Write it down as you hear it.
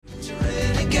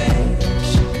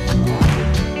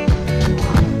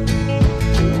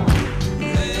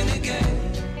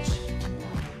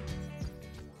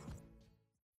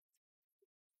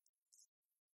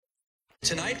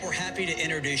Tonight, we're happy to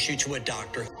introduce you to a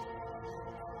doctor.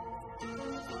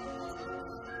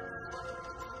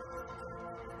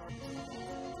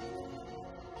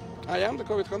 I am the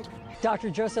COVID hunter.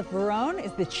 Dr. Joseph Varone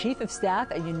is the Chief of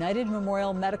Staff at United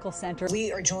Memorial Medical Center.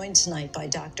 We are joined tonight by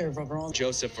Dr. Varone.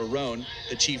 Joseph Varone,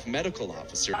 the Chief Medical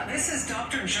Officer. This is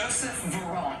Dr. Joseph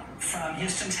Varone from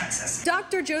Houston, Texas.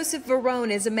 Dr. Joseph Varone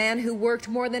is a man who worked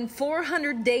more than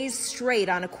 400 days straight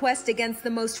on a quest against the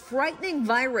most frightening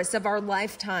virus of our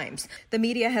lifetimes. The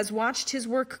media has watched his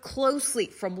work closely,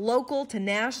 from local to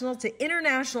national to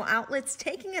international outlets,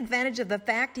 taking advantage of the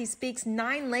fact he speaks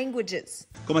 9 languages.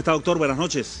 ¿Cómo está, doctor? Buenas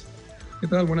noches. ¿Qué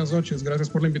tal? Buenas noches. Gracias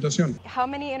por la invitación. How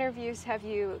many interviews have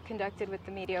you conducted with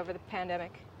the media over the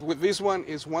pandemic? With this one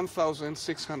is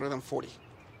 1,640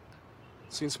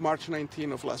 since March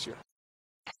 19 of last year.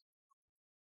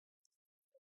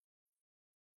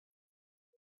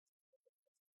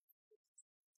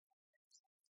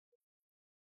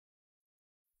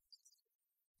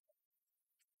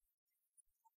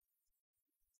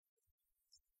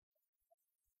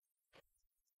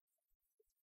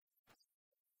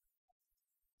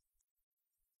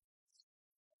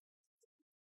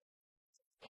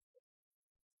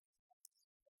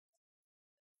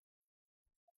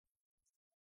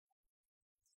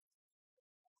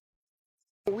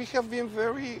 We have been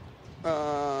very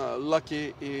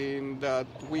lucky in that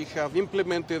we have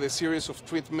implemented a series of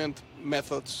treatment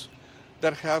methods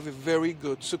that have a very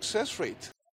good success rate.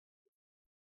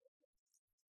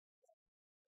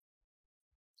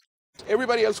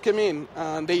 Everybody else came in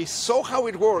and they saw how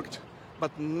it worked,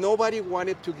 but nobody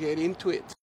wanted to get into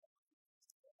it.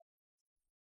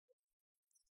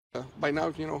 By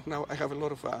now, now I have a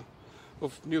lot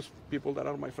of news people that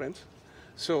are my friends.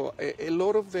 So a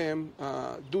lot of them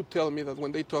do tell me that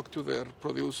when they talk to their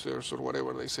producers or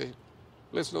whatever, they say,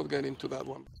 let's not get into that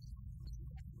one.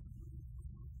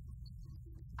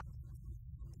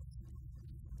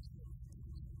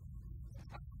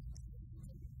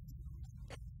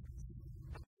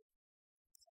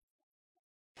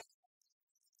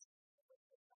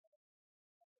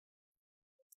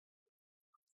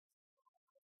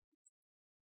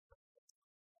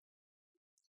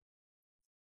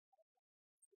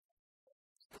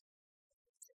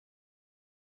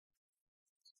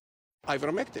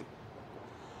 Ivermectin.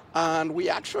 And we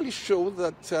actually showed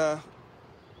that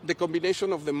the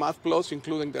combination of the MAD Plus,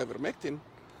 including the ivermectin,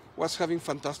 was having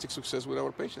fantastic success with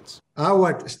our patients.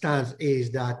 Our stance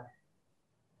is that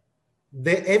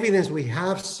the evidence we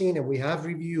have seen and we have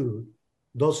reviewed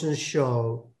doesn't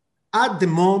show, at the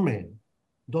moment,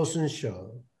 doesn't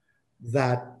show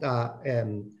that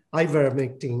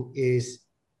ivermectin is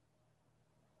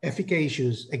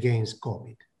efficacious against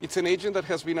COVID. It's an agent that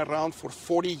has been around for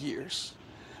 40 years.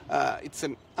 It's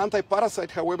an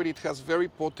anti-parasite, however, it has very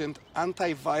potent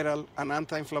antiviral and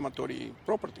anti-inflammatory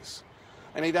properties.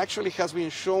 And it actually has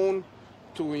been shown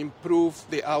to improve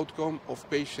the outcome of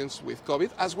patients with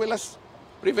COVID, as well as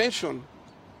prevention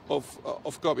of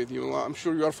COVID. I'm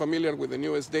sure you are familiar with the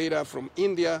newest data from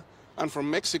India and from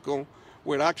Mexico,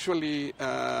 where actually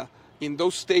in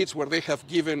those states where they have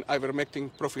given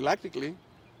ivermectin prophylactically,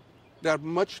 there are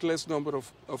much less number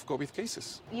of COVID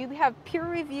cases. You have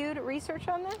peer-reviewed research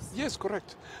on this? Yes,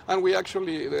 correct. And we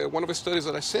actually, one of the studies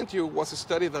that I sent you was a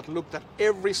study that looked at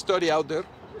every study out there,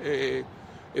 a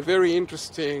very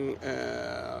interesting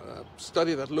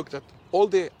study that looked at all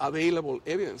the available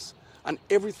evidence, and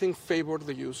everything favored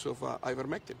the use of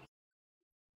ivermectin.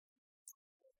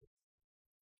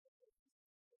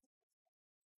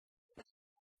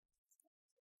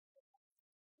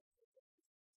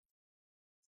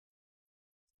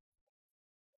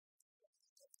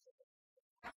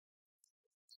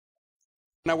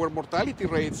 Our mortality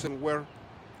rates were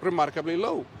remarkably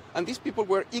low. And these people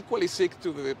were equally sick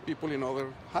to the people in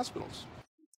other hospitals.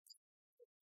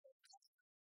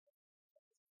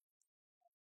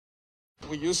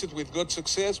 We use it with good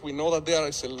success. We know that there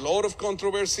is a lot of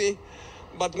controversy.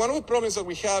 But one of the problems that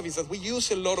we have is that we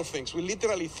use a lot of things. We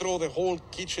literally throw the whole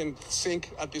kitchen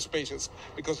sink at these patients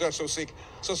because they're so sick.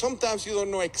 So sometimes you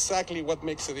don't know exactly what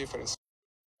makes a difference.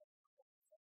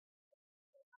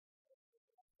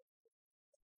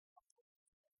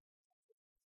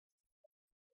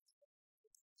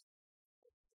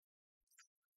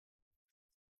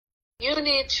 You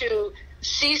need to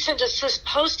cease and desist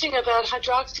posting about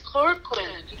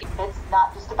hydroxychloroquine. It's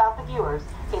not just about the viewers.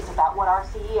 It's about what our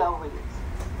CEO reads.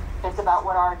 It's about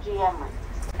what our GM reads.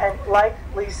 And like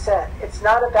Lee said, it's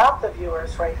not about the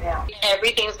viewers right now.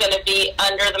 Everything's going to be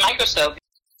under the microscope.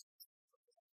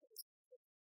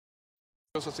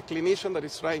 Because as a clinician that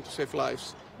is trying to save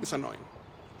lives, it's annoying.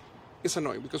 It's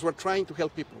annoying because we're trying to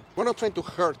help people. We're not trying to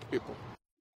hurt people.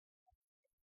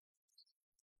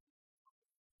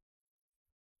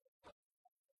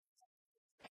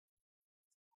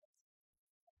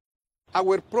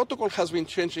 Our protocol has been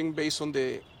changing based on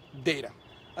the data.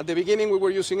 At the beginning, we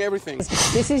were using everything.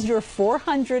 This is your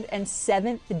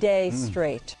 407th day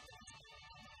straight.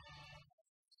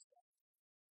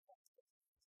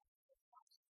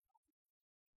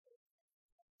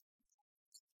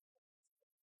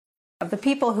 Of the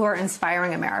people who are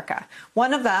inspiring America.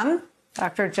 One of them,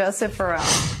 Dr. Joseph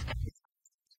Verone.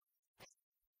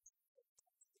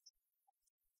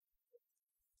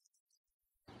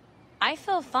 I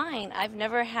feel fine. I've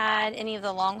never had any of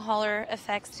the long hauler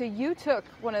effects. So you took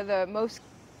one of the most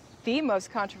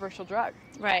controversial drug.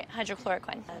 Right,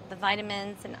 hydrochloroquine. The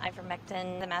vitamins and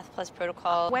ivermectin, the Math Plus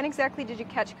protocol. When exactly did you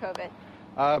catch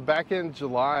COVID? Back in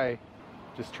July,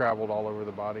 just traveled all over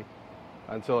the body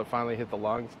until it finally hit the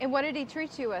lungs. And what did he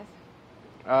treat you with?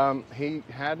 He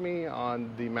had me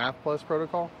on the Math Plus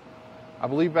protocol. I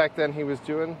believe back then he was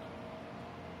doing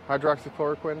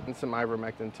hydroxychloroquine and some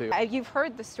ivermectin too. You've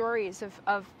heard the stories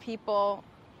of people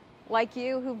like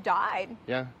you who've died.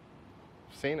 Yeah,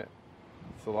 seen it.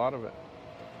 It's a lot of it.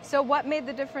 So what made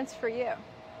the difference for you?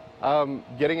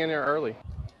 Getting in there early.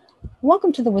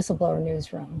 Welcome to the Whistleblower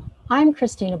Newsroom. I'm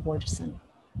Christina Borgeson.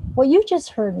 What you just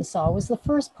heard and saw was the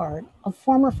first part of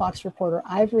former Fox reporter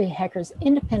IVORY HECKER's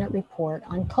independent report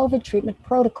on COVID treatment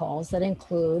protocols that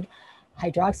include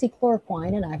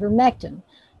hydroxychloroquine and ivermectin,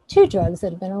 two drugs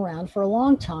that have been around for a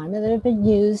long time and that have been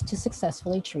used to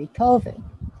successfully treat COVID.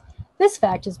 This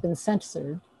fact has been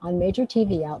censored on major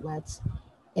TV outlets,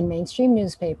 in mainstream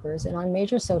newspapers, and on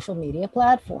major social media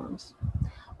platforms.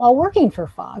 While working for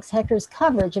Fox, HECKER's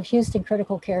coverage of Houston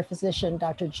critical care physician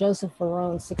Dr. Joseph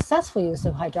Verone's successful use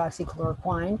of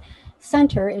hydroxychloroquine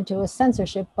sent her into a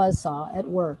censorship buzzsaw at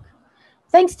work.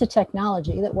 Thanks to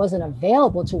technology that wasn't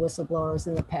available to whistleblowers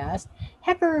in the past,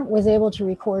 HECKER was able to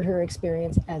record her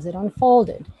experience as it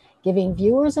unfolded, giving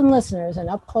viewers and listeners an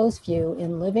up-close view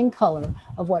in living color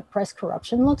of what press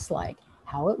corruption looks like,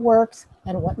 how it works,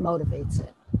 and what motivates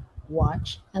it.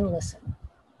 Watch and listen.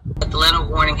 The letter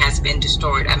warning has been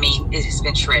destroyed. I mean, it has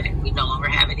been shredded. We no longer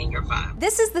have it in your file.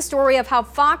 This is the story of how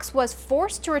Fox was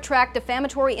forced to retract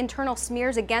defamatory internal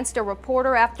smears against a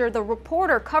reporter after the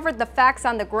reporter covered the facts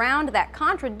on the ground that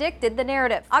contradicted the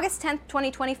narrative. August 10th,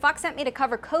 2020, Fox sent me to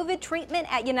cover COVID treatment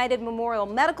at United Memorial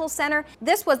Medical Center.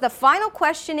 This was the final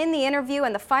question in the interview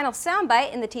and the final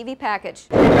soundbite in the TV package.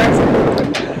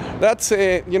 That's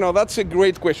a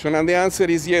great question, and the answer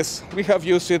is yes. We have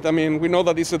used it. I mean, we know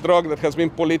that it's a drug that has been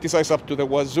politicized up to the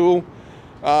wazoo.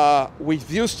 We've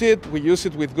used it. We use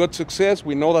it with good success.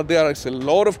 We know that there is a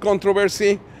lot of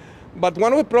controversy. But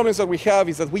one of the problems that we have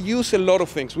is that we use a lot of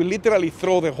things. We literally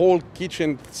throw the whole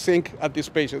kitchen sink at these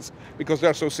patients because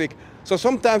they're so sick. So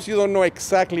sometimes you don't know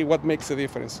exactly what makes a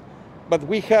difference. But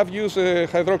we have used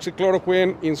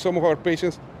hydroxychloroquine in some of our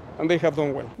patients, and they have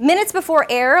done well. Minutes before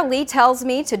air, Lee tells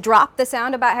me to drop the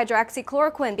sound about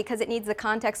hydroxychloroquine because it needs the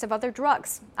context of other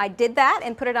drugs. I did that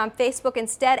and put it on Facebook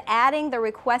instead, adding the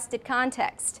requested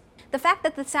context. The fact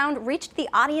that the sound reached the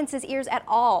audience's ears at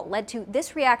all led to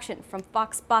this reaction from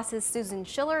Fox bosses Susan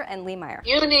Schiller and Lee Meyer.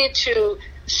 You need to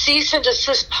cease and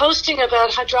desist posting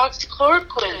about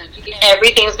hydroxychloroquine.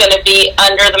 Everything's going to be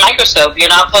under the microscope. You're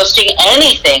not posting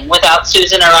anything without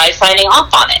Susan or I signing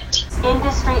off on it.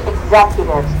 Industry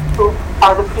executives who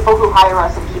are the people who hire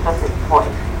us and keep us employed.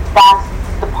 That's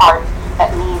the part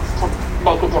that needs to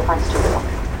make a difference to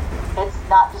you. It's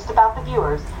not just about the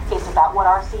viewers. It's about what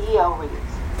our CEO reads.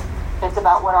 It's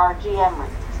about what our GM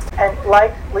reads. And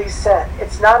like Lee said,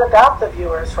 it's not about the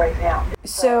viewers right now.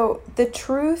 So the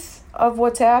truth of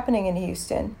what's happening in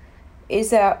Houston is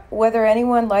that whether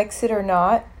anyone likes it or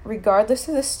not, regardless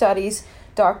of the studies,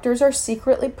 doctors are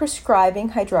secretly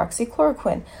prescribing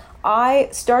hydroxychloroquine. I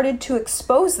started to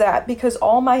expose that because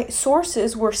all my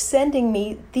sources were sending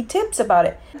me the tips about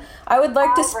it. I would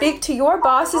like to speak to your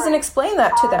bosses and explain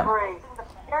that to them.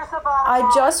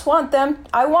 I just want them,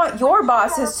 I want your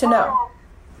bosses to know.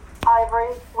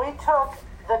 Ivory, we took,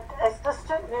 the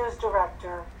assistant news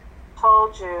director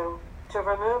told you to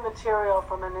remove material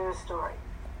from a news story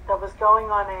that was going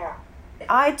on air.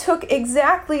 I took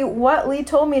exactly what Lee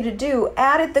told me to do,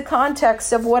 added the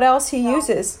context of what else he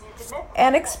uses,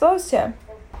 and exposed him.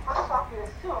 First off, you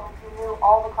assumed you knew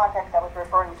all the context I was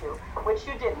referring to, which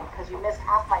you didn't because you missed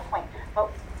half my point.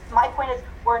 But my point is,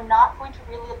 we're not going to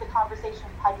relive the conversation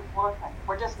with hydrochloroquine.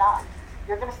 We're just not.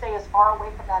 You're going to stay as far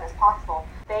away from that as possible.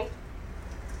 They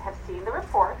have seen the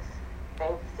reports.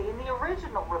 They've seen the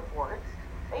original reports.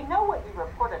 They know what you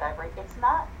reported, Ivory. It's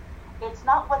not It's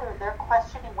not whether they're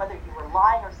questioning whether you were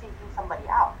lying or seeking somebody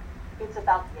out. It's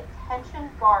about the attention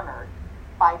garnered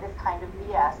by this kind of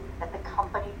BS that the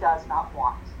company does not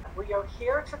want. We are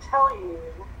here to tell you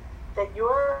that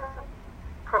your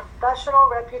professional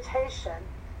reputation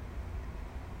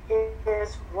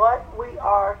is what we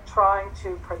are trying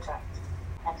to protect.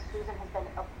 And Susan has been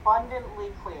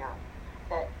abundantly clear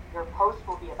that your post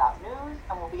will be about news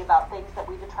and will be about things that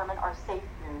we determine are safe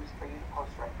news for you to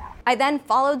post right now. I then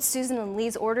followed Susan and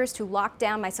Lee's orders to lock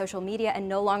down my social media and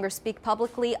no longer speak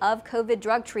publicly of COVID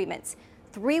drug treatments.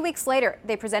 3 weeks later,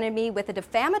 they presented me with a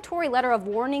defamatory letter of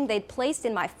warning they'd placed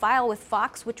in my file with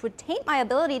Fox, which would taint my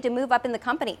ability to move up in the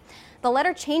company. The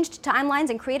letter changed timelines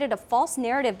and created a false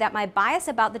narrative that my bias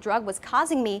about the drug was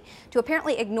causing me to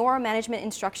apparently ignore management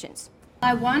instructions.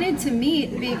 I wanted to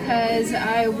meet because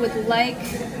I would like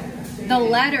the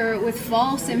letter with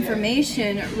false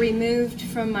information removed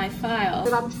from my file.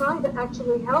 But I'm trying to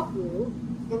actually help you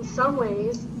in some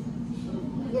ways,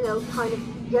 kind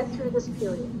of get through this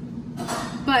period.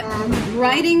 But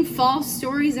writing false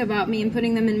stories about me and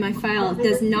putting them in my file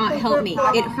does not help me.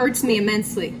 It hurts me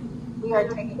immensely. We are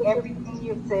taking everything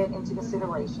you've said into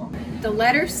consideration. The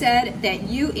letter said that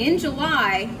in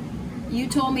July, you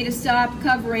told me to stop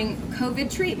covering COVID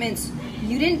treatments.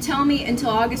 You didn't tell me until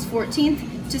August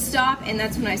 14th to stop, and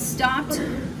that's when I stopped.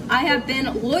 I have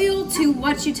been loyal to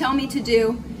what you tell me to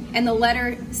do, and the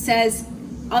letter says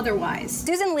otherwise.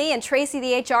 Susan Lee and Tracy,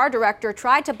 the HR director,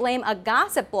 tried to blame a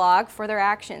gossip blog for their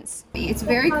actions. It's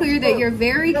very clear that you're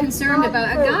very concerned about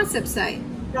a gossip site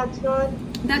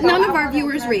that none of our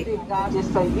viewers read.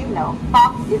 Just so you know,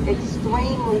 Fox is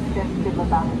extremely sensitive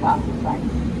about a gossip site.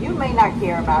 You may not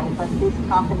care about it, but this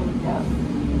company does.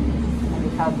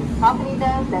 And because this company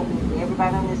does, that means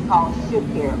everybody on this call should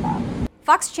care about it.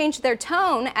 Fox changed their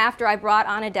tone after I brought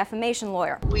on a defamation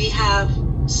lawyer. We have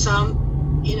some,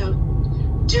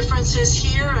 differences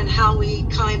here and how we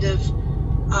kind of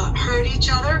hurt each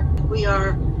other. We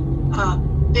are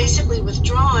basically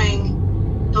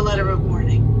withdrawing the letter of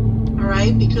warning, all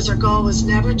right? Because our goal was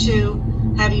never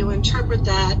to have you interpret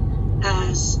that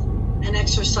as an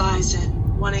exercise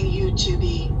in wanting you to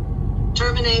be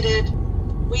terminated.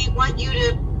 We want you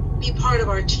to be part of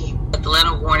our team. But the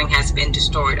letter of warning has been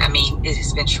destroyed. I mean, it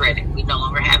has been shredded. We no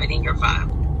longer have it in your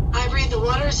file. Ivory, the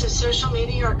waters of social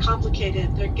media are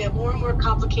complicated. They get more and more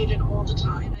complicated all the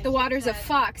time. The waters of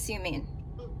Fox, you mean?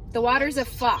 The waters of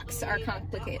Fox are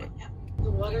complicated.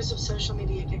 The waters of social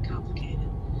media get complicated.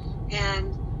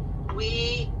 And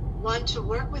we want to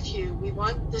work with you. We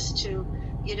want this to,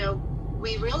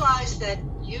 we realize that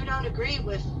you don't agree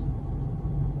with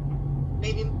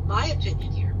maybe my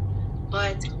opinion here,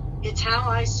 but it's how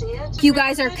I see it. You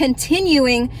guys are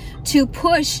continuing to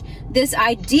push this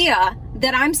idea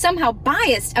that I'm somehow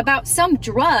biased about some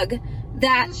drug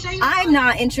that I'm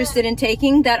not interested in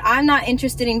taking, that I'm not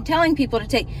interested in telling people to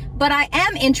take, but I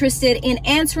am interested in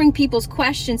answering people's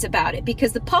questions about it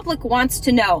because the public wants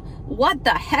to know what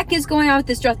the heck is going on with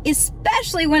this drug,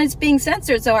 especially when it's being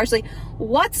censored so harshly.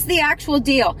 What's the actual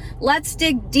deal? Let's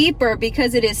dig deeper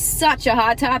because it is such a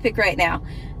hot topic right now.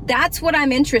 That's what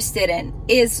I'm interested in,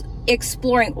 is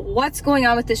exploring what's going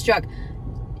on with this drug.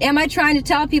 Am I trying to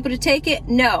tell people to take it?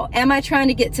 No. Am I trying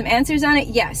to get some answers on it?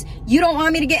 Yes. You don't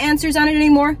want me to get answers on it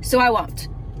anymore, so I won't.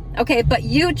 Okay, but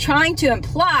you trying to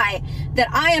imply that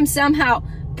I am somehow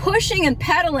pushing and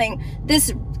peddling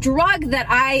this drug that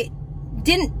I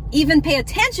didn't even pay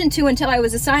attention to until I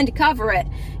was assigned to cover it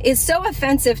is so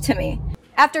offensive to me.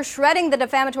 After shredding the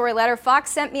defamatory letter,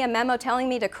 Fox sent me a memo telling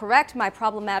me to correct my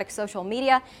problematic social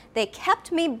media. They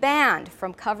kept me banned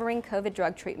from covering COVID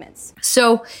drug treatments.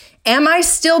 So, am I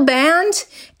still banned?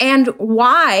 And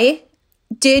why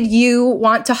did you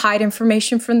want to hide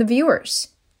information from the viewers?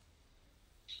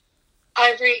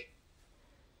 Ivory,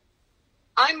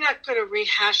 I'm not going to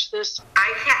rehash this.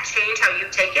 I can't change how you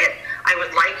take it. I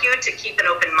would like you to keep an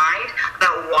open mind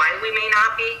about why we may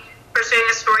not be pursuing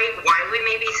a story, why we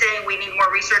may be saying we need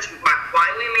more research,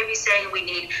 why we may be saying we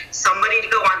need somebody to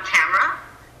go on camera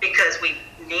because we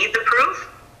need the proof.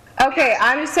 Okay,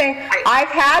 I'm just saying I've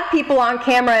had people on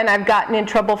camera and I've gotten in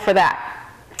trouble for that.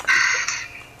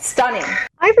 Stunning.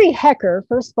 Ivory HECKER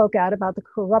first spoke out about the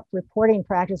corrupt reporting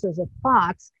practices of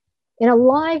Fox in a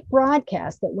live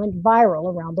broadcast that went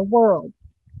viral around the world.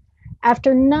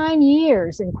 After 9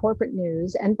 years in corporate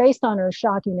news and based on her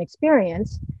shocking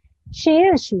experience,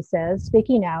 she says,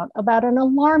 speaking out about an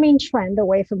alarming trend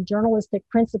away from journalistic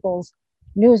principles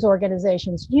news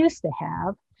organizations used to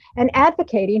have and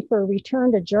advocating for a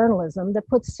return to journalism that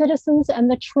puts citizens and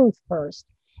the truth first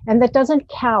and that doesn't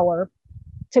cower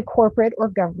to corporate or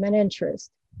government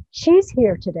interest. She's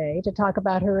here today to talk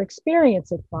about her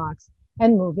experience at Fox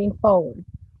and moving forward.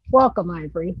 Welcome,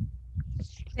 Ivory.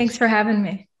 Thanks for having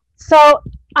me. So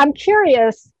I'm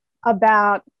curious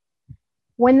about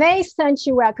when they sent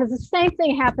you out, because the same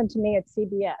thing happened to me at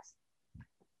CBS.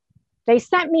 They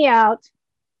sent me out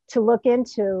to look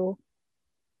into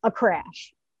a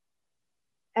crash.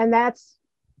 And that's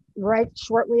right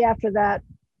shortly after that,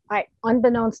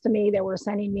 unbeknownst to me, they were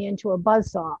sending me into a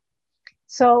buzzsaw.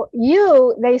 So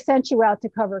they sent you out to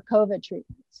cover COVID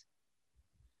treatments.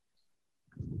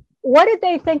 What did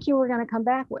they think you were going to come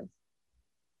back with?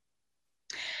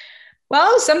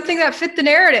 Well, something that fit the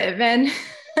narrative. And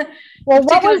well,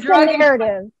 what was the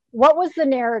narrative? What was the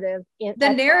narrative? The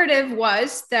narrative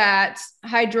was that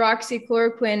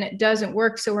hydroxychloroquine doesn't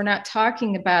work, so we're not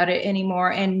talking about it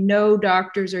anymore, and no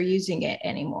doctors are using it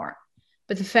anymore.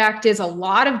 But the fact is, a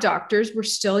lot of doctors were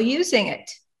still using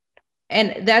it.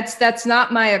 And that's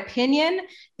not my opinion.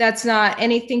 That's not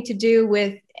anything to do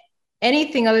with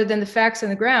anything other than the facts on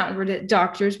the ground, where the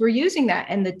doctors were using that.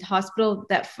 And the hospital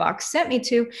that Fox sent me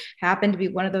to happened to be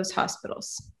one of those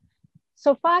hospitals.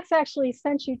 So Fox actually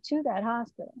sent you to that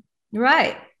hospital?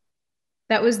 Right.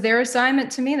 That was their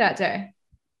assignment to me that day.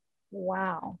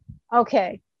 Wow.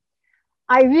 Okay.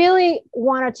 I really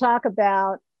want to talk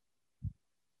about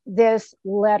this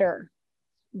letter,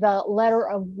 the letter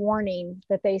of warning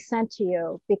that they sent to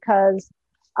you, because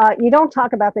you don't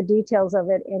talk about the details of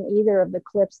it in either of the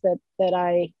clips that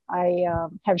I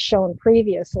have shown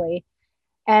previously.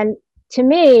 And to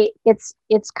me, it's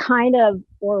kind of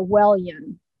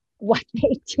Orwellian what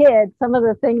they did, some of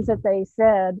the things that they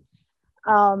said.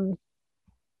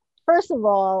 First of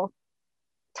all,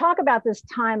 talk about this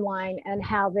timeline and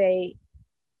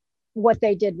what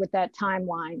they did with that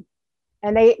timeline.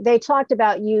 And they talked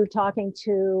about you talking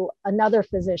to another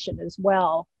physician as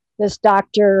well, this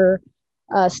Dr.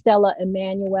 Stella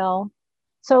Emanuel.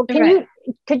 So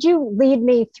could you lead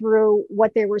me through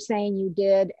what they were saying you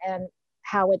did and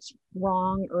how it's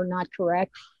wrong or not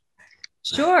correct?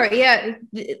 Sure. Yeah.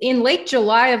 In late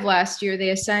July of last year,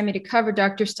 they assigned me to cover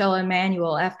Dr. Stella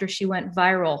Emanuel after she went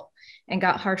viral and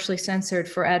got harshly censored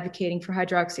for advocating for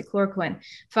hydroxychloroquine.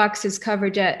 Fox's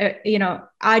coverage, I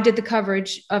did the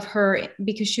coverage of her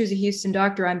because she was a Houston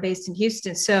doctor. I'm based in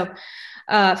Houston. So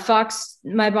Fox,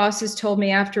 my bosses told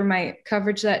me after my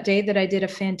coverage that day that I did a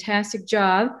fantastic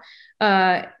job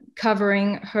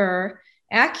covering her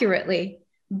accurately.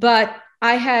 But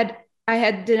I had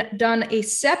done a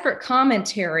separate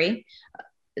commentary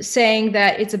saying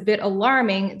that it's a bit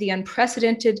alarming, the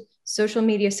unprecedented social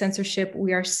media censorship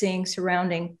we are seeing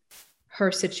surrounding her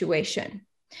situation.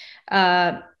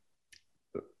 Social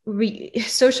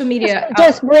media.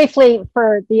 Just briefly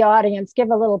for the audience,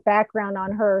 give a little background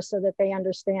on her so that they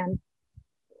understand.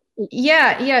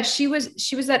 Yeah. She was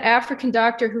that African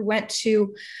doctor who went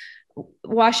to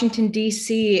Washington,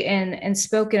 D.C. and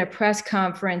spoke in a press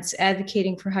conference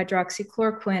advocating for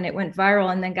hydroxychloroquine. It went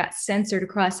viral and then got censored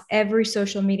across every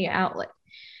social media outlet.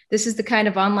 This is the kind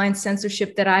of online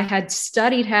censorship that I had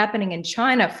studied happening in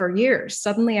China for years.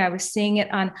 Suddenly I was seeing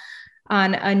it on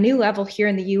a new level here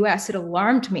in the US. It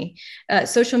alarmed me.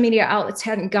 Social media outlets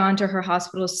hadn't gone to her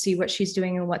hospital to see what she's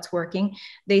doing and what's working.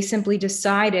 They simply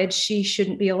decided she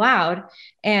shouldn't be allowed.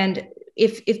 And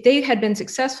if they had been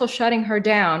successful shutting her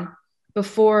down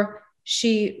before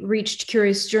she reached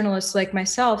curious journalists like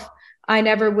myself, I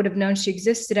never would have known she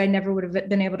existed. I never would have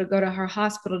been able to go to her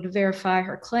hospital to verify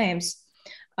her claims.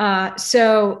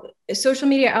 So social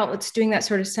media outlets doing that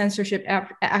sort of censorship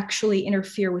actually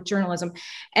interfere with journalism.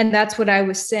 And that's what I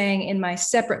was saying in my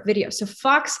separate video. So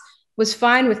Fox was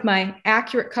fine with my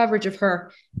accurate coverage of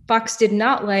her. Fox did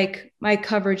not like my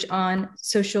coverage on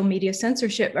social media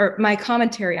censorship or my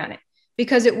commentary on it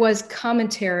because it was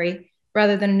commentary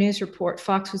rather than a news report.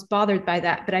 Fox was bothered by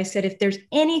that. But I said, if there's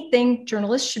anything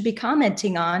journalists should be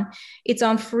commenting on, it's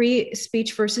on free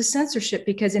speech versus censorship,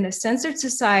 because in a censored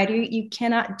society, you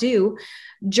cannot do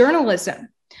journalism.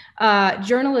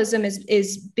 Journalism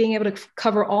is being able to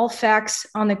cover all facts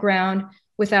on the ground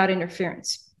without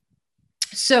interference.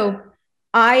 So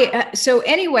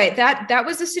anyway, that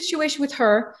was the situation with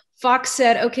her. Fox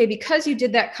said, okay, because you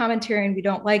did that commentary and we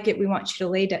don't like it, we want you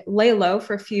to lay low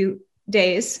for a few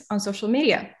days on social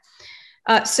media.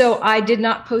 So I did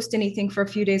not post anything for a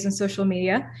few days on social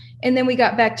media. And then we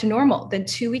got back to normal. Then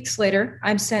 2 weeks later,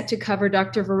 I'm sent to cover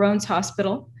Dr. Verone's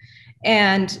hospital.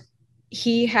 And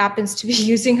he happens to be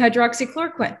using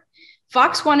hydroxychloroquine.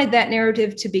 Fox wanted that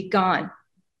narrative to be gone.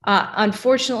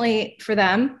 Unfortunately for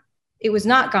them, it was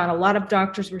not gone. A lot of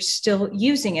doctors were still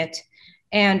using it.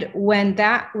 And when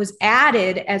that was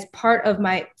added as part of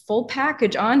my full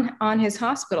package on his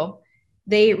hospital,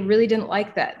 They really didn't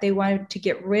like that. They wanted to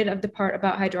get rid of the part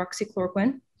about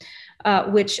hydroxychloroquine,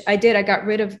 which I did. I got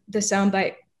rid of the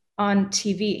soundbite on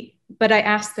TV, but I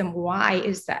asked them, why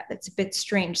is that? That's a bit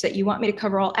strange that you want me to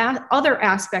cover all other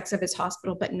aspects of his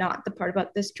hospital, but not the part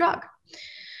about this drug.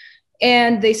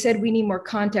 And they said, we need more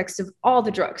context of all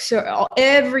the drugs. So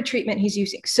every treatment he's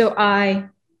using. So I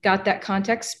got that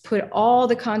context, put all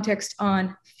the context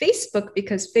on Facebook,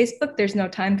 because Facebook, there's no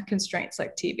time constraints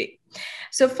like TV.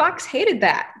 So Fox hated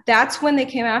that. That's when they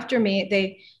came after me.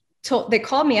 They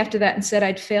called me after that and said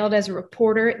I'd failed as a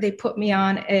reporter. They put me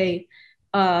on a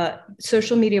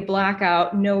social media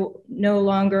blackout, no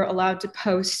longer allowed to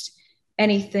post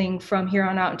anything from here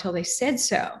on out until they said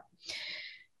so.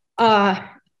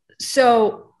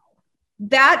 So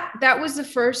that was the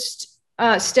first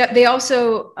step. They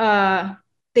also,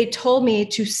 they told me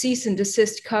to cease and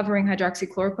desist covering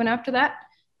hydroxychloroquine after that.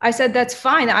 I said, that's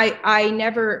fine. I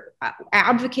never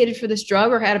advocated for this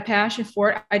drug or had a passion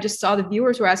for it. I just saw the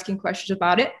viewers were asking questions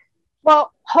about it.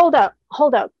 Well, hold up.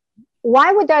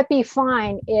 Why would that be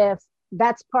fine if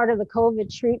that's part of the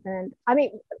COVID treatment? I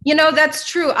mean, that's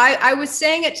true. I was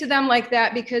saying it to them like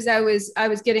that because I was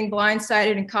getting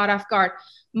blindsided and caught off guard.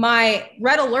 My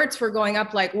red alerts were going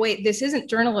up like, wait, this isn't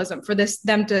journalism for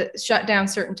them to shut down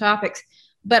certain topics.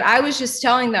 But I was just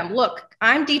telling them, look,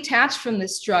 I'm detached from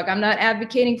this drug. I'm not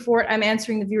advocating for it. I'm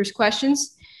answering the viewers'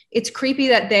 questions. It's creepy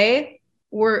that they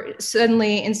were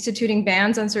suddenly instituting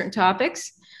bans on certain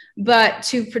topics. But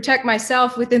to protect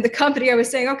myself within the company, I was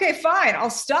saying, okay, fine, I'll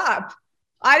stop.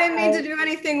 I didn't mean to do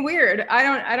anything weird.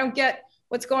 I don't get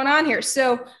what's going on here.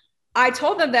 So I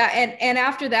told them that. And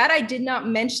after that, I did not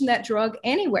mention that drug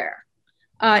anywhere,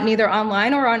 neither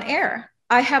online or on air.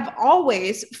 I have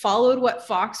always followed what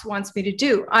Fox wants me to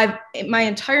do. My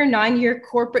entire 9-year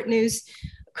corporate news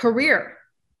career,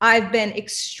 I've been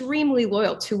extremely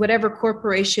loyal to whatever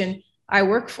corporation I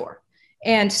work for.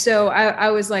 And so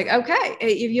I was like, okay,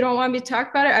 if you don't want me to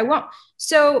talk about it, I won't.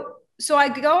 So I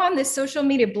go on this social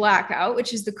media blackout,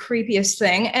 which is the creepiest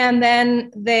thing. And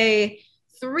then they,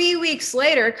 3 weeks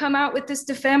later, come out with this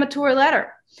defamatory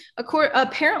letter.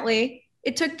 Apparently,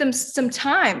 it took them some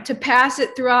time to pass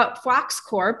it throughout Fox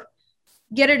Corp,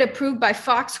 get it approved by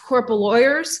Fox Corp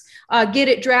lawyers, get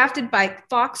it drafted by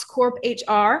Fox Corp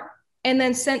HR, and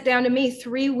then sent down to me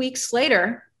 3 weeks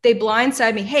later. They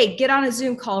blindside me, hey, get on a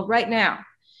Zoom call right now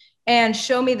and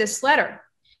show me this letter.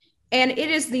 And it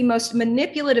is the most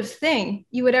manipulative thing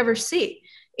you would ever see.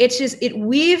 It's just, it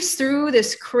weaves through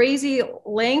this crazy,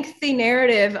 lengthy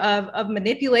narrative of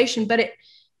manipulation, but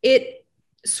it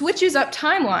switches up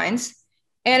timelines.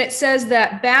 And it says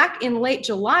that back in late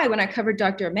July, when I covered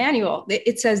Dr. Emanuel,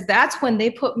 it says that's when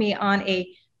they put me on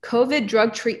a COVID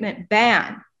drug treatment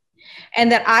ban.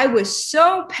 And that I was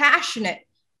so passionate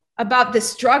about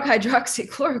this drug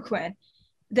hydroxychloroquine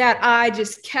that I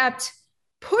just kept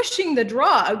pushing the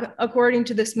drug according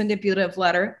to this manipulative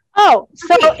letter. Oh,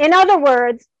 so in other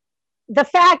words, the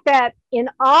fact that in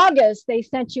August they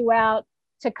sent you out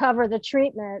to cover the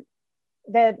treatment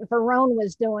that Verone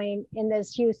was doing in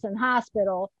this Houston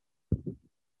hospital,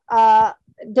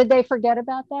 did they forget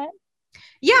about that?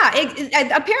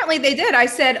 Yeah, apparently they did. I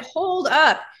said, hold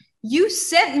up. You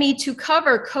sent me to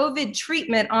cover COVID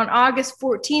treatment on August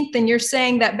 14th, and you're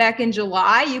saying that back in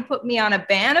July, you put me on a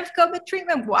ban of COVID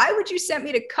treatment? Why would you send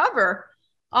me to cover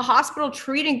a hospital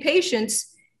treating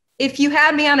patients if you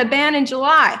had me on a ban in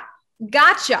July?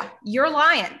 Gotcha. You're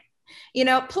lying.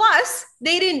 Plus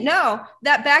they didn't know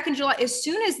that back in July, as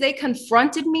soon as they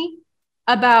confronted me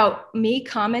about me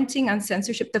commenting on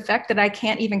censorship, the fact that I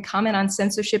can't even comment on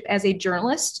censorship as a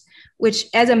journalist, which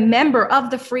as a member of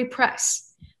the free press,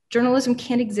 journalism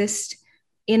can't exist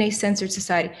in a censored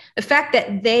society. The fact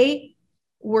that they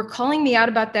were calling me out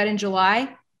about that in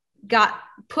July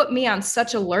put me on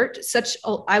such alert,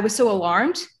 I was so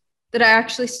alarmed that I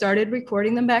actually started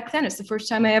recording them back then. It's the first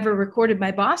time I ever recorded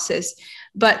my bosses,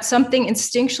 but something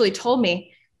instinctually told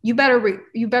me, you better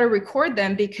record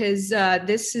them because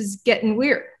this is getting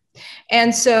weird.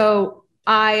 And so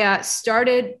I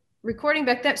started recording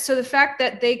back then. So the fact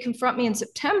that they confront me in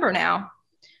September now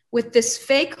with this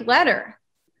fake letter,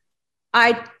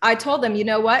 I told them, you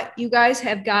know what, you guys,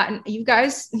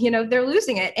 they're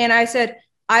losing it. And I said,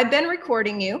 I've been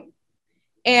recording you,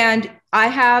 and I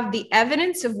have the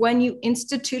evidence of when you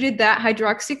instituted that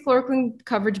hydroxychloroquine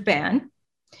coverage ban.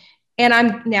 And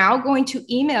I'm now going to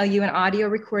email you an audio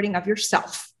recording of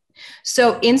yourself.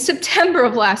 So in September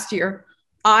of last year,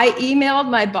 I emailed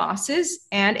my bosses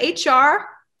and HR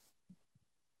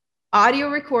audio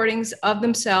recordings of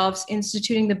themselves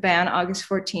instituting the ban August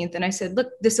 14th. And I said,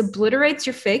 look, this obliterates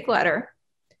your fake letter.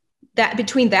 that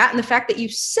between that and the fact that you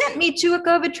sent me to a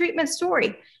COVID treatment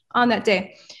story on that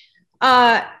day.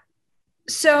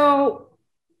 So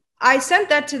I sent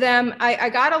that to them. I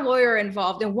got a lawyer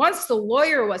involved. And once the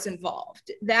lawyer was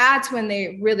involved, that's when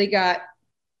they really got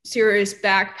serious,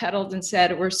 backpedaled and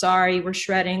said, we're sorry, we're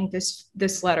shredding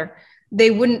this letter.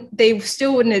 They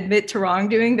still wouldn't admit to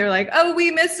wrongdoing. They're like, oh,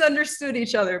 we misunderstood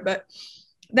each other. But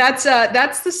that's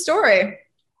the story.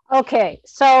 Okay.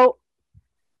 So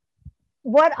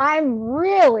what I'm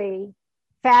really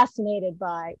fascinated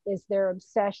by is their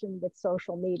obsession with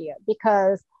social media,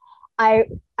 because I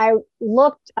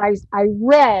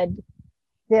read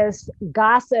this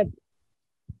gossip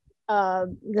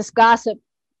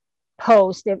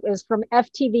post. It was from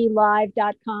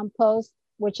ftvlive.com post,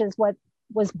 which is what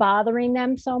was bothering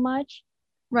them so much.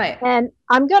 Right. And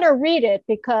I'm going to read it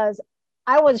because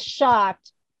I was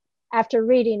shocked after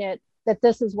reading it that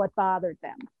this is what bothered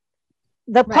them.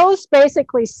 The post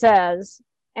basically says,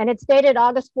 and it's dated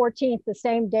August 14th, the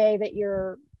same day that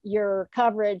your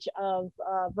coverage of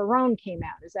Verone came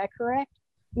out. Is that correct?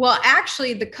 Well,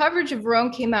 actually, the coverage of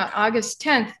Verone came out August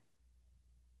 10th.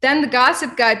 Then the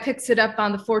gossip guy picks it up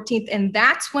on the 14th, and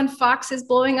that's when Fox is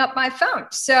blowing up my phone.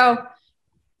 So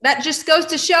that just goes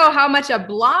to show how much a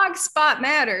blog spot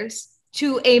matters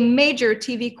to a major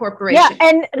TV corporation. Yeah,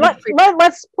 and let's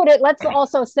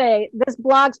also say this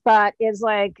blog spot is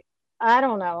like, I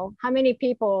don't know how many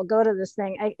people go to this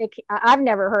thing. I've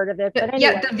never heard of it, but anyway.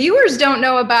 Yeah, the viewers don't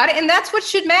know about it, and that's what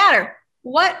should matter.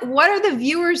 What are the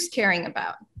viewers caring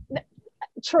about?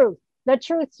 Truth. The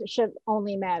truth should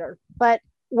only matter. But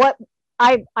what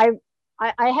I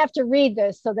have to read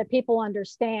this so that people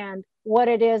understand what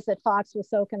it is that Fox was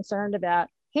so concerned about.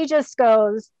 He just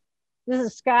goes, this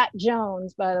is Scott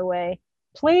Jones, by the way,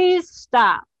 please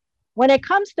stop. When it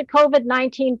comes to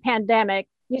COVID-19 pandemic,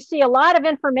 you see a lot of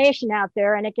information out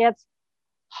there, and it gets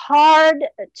hard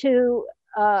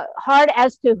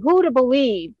as to who to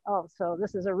believe. Oh, so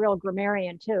this is a real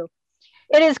grammarian too.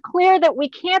 It is clear that we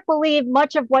can't believe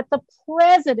much of what the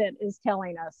president is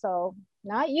telling us. So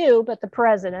not you, but the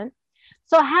president.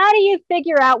 So how do you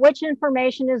figure out which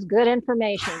information is good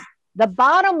information? The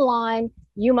bottom line,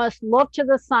 you must look to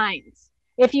the science.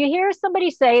 If you hear somebody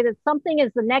say that something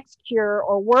is the next cure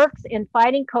or works in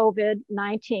fighting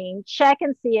COVID-19, check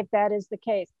and see if that is the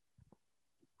case.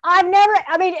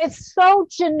 It's so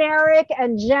generic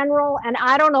and general, and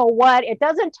I don't know what. It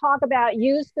doesn't talk about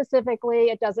you specifically.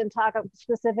 It doesn't talk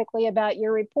specifically about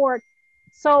your report.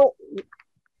 So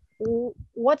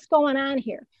what's going on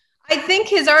here? I think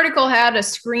his article had a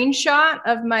screenshot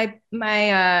of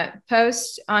my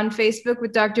post on Facebook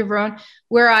with Dr. Verone,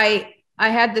 where I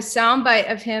had the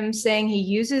soundbite of him saying he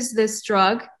uses this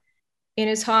drug in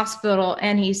his hospital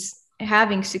and he's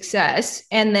having success.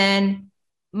 And then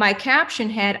my caption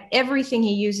had everything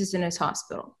he uses in his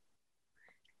hospital.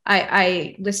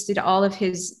 I listed all of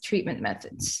his treatment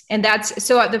methods. And that's,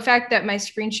 so the fact that my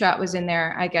screenshot was in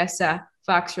there, I guess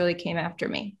Fox really came after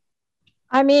me.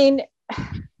 I mean,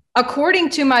 according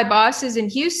to my bosses in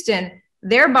Houston,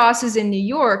 their bosses in New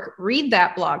York read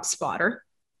that blog spotter.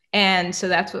 And so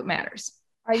that's what matters.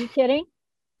 Are you kidding?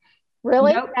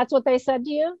 Really? Nope. That's what they said to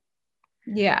you?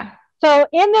 Yeah. So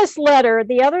in this letter,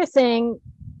 the other thing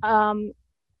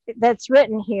that's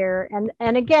written here,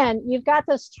 and again, you've got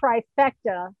this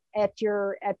trifecta at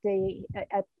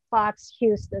Fox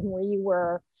Houston where you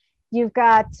were. You've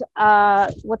got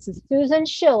Susan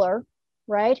Schiller,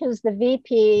 right? Who's the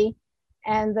VP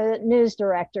and the news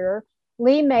director.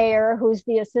 Lee Mayer, who's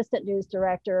the assistant news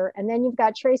director, and then you've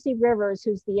got Tracy Rivers,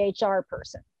 who's the HR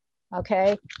person.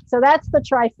 Okay, so that's the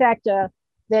trifecta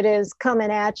that is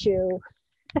coming at you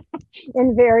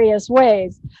in various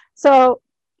ways. So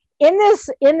in this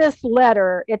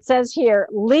letter, it says here,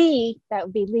 Lee, that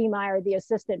would be Lee Meyer, the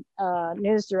assistant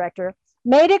news director,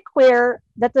 made it clear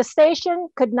that the station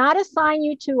could not assign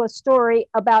you to a story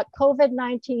about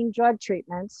COVID-19 drug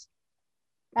treatments.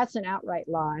 That's an outright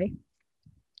lie.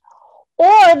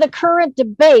 Or the current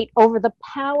debate over the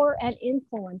power and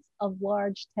influence of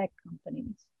large tech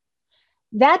companies.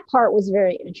 That part was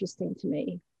very interesting to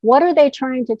me. What are they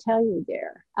trying to tell you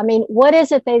there? I mean, what's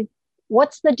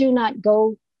the do not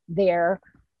go there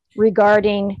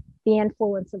regarding the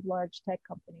influence of large tech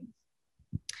companies?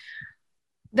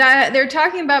 That they're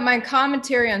talking about my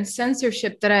commentary on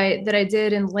censorship that I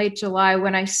did in late July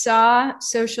when I saw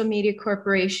social media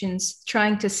corporations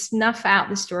trying to snuff out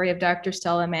the story of Dr.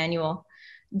 Stella Emanuel,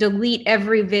 delete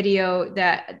every video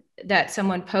that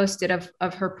someone posted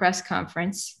of her press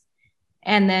conference,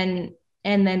 and then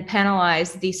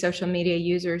penalize the social media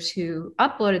users who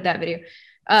uploaded that video.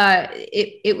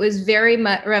 It was very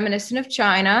reminiscent of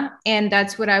China, and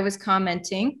that's what I was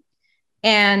commenting.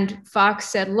 And Fox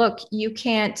said, look, you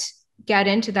can't get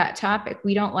into that topic.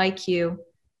 We don't like you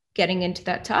getting into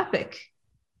that topic.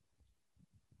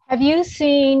 Have you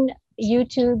seen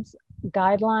YouTube's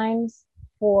guidelines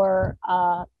for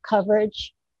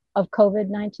coverage of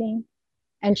COVID-19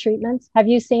 and treatments? Have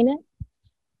you seen it?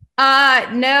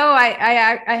 No,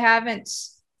 I haven't.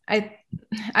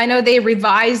 I know they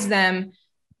revise them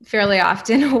fairly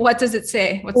often. What does it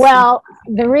say? Well,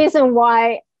 the reason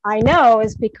why I know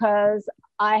is because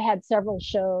I had several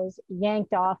shows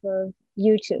yanked off of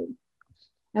YouTube.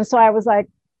 And so I was like,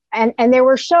 and there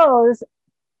were shows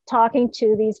talking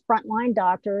to these frontline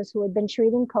doctors who had been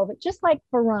treating COVID, just like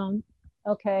Verone,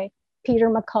 okay, Peter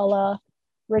McCullough,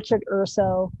 Richard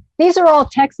Urso. These are all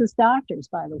Texas doctors,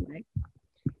 by the way.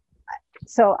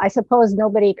 So I suppose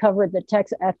nobody covered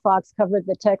at Fox covered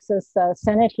the Texas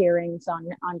Senate hearings on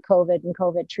COVID and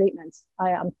COVID treatments.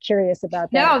 I'm curious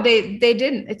about that. No, they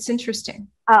didn't. It's interesting.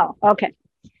 Oh, okay.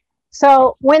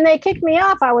 So when they kicked me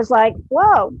off, I was like,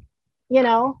 whoa,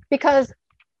 because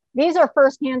these are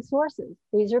firsthand sources.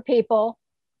 These are people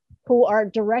who are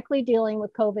directly dealing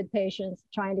with COVID patients,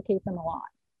 trying to keep them alive.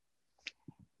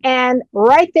 And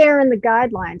right there in the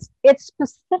guidelines, it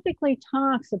specifically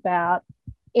talks about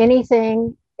any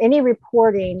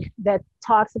reporting that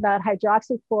talks about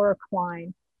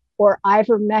hydroxychloroquine or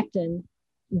ivermectin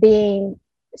being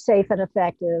safe and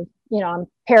effective. I'm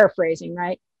paraphrasing,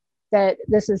 right? That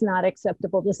this is not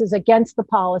acceptable. This is against the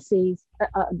policies,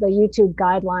 the YouTube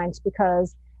guidelines,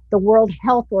 because the World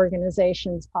Health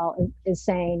Organization's is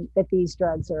saying that these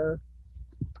drugs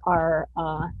are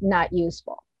not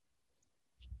useful.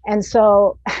 And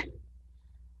so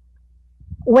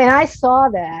when I saw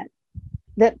that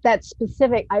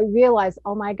specific, I realized,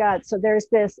 oh my God, so there's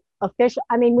this official,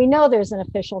 we know there's an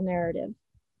official narrative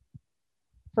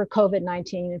for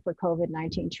COVID-19 and for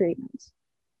COVID-19 treatments.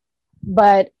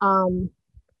 But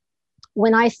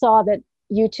when I saw that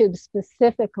YouTube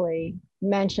specifically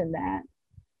mentioned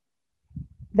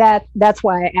that's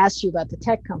why I asked you about the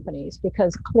tech companies,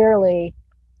 because clearly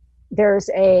there's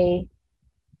a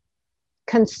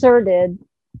concerted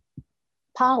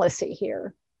policy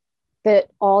here that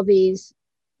all these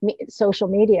social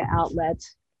media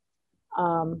outlets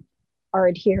are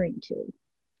adhering to.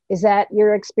 Is that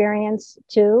your experience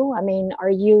too?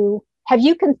 Have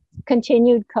you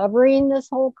continued covering this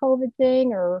whole COVID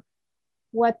thing, or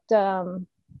what? I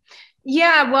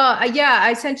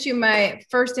sent you my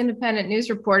first independent news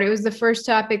report. It was the first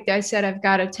topic that I said I've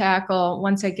got to tackle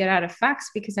once I get out of Fox,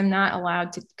 because I'm not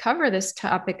allowed to cover this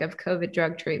topic of COVID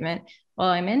drug treatment while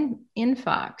I'm in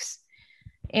Fox.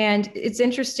 And it's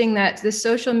interesting that the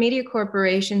social media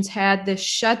corporations had this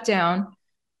shutdown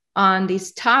on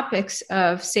these topics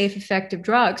of safe, effective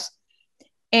drugs.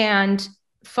 And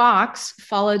Fox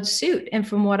followed suit. And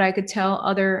from what I could tell,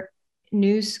 other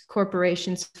news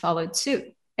corporations followed suit.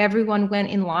 Everyone went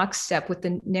in lockstep with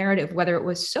the narrative, whether it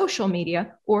was social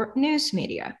media or news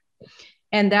media.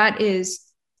 And that is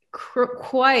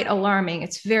quite alarming.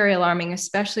 It's very alarming,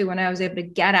 especially when I was able to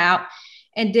get out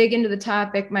and dig into the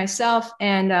topic myself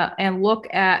and look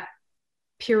at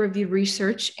peer-reviewed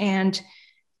research and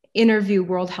interview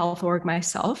World Health Org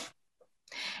myself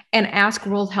and ask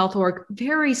World Health Org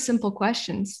very simple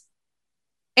questions.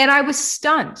 And I was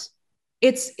stunned.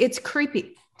 It's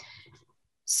creepy.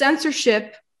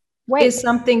 Censorship is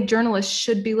something journalists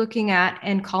should be looking at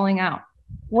and calling out.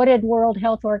 What did World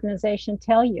Health Organization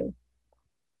tell you?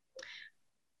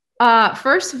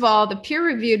 First of all, the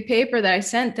peer-reviewed paper that I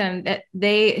sent them,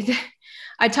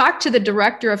 I talked to the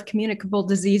director of communicable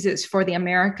diseases for the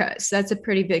Americas. That's a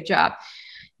pretty big job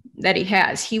that he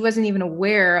has. He wasn't even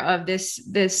aware of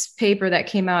this paper that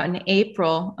came out in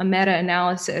April, a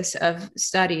meta-analysis of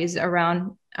studies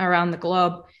around the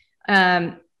globe.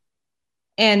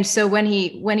 And so when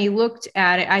he looked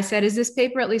at it, I said, "Is this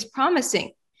paper at least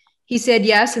promising?" He said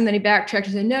yes, and then he backtracked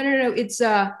and said,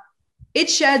 "No, it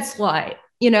sheds light."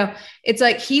 It's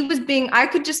like I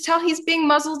could just tell he's being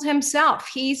muzzled himself.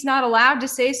 He's not allowed to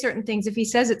say certain things. If he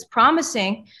says it's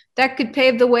promising, that could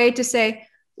pave the way to say,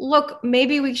 look,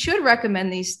 maybe we should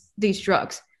recommend these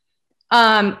drugs.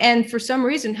 And for some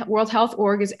reason, World Health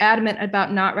Org is adamant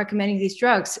about not recommending these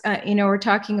drugs. We're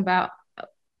talking about,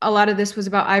 a lot of this was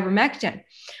about ivermectin.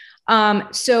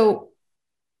 So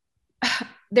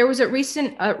there was a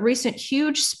recent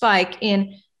huge spike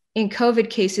in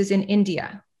COVID cases in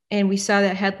India. And we saw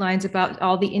the headlines about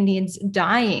all the Indians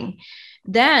dying.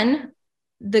 Then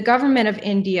the government of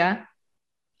India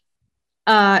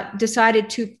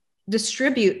decided to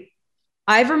distribute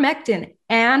ivermectin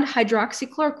and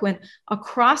hydroxychloroquine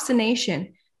across the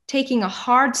nation, taking a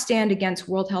hard stand against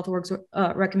World Health Org's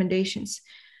recommendations.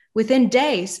 within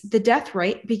days, the death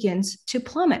rate begins to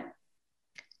plummet.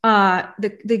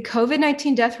 The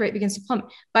COVID-19 death rate begins to plummet.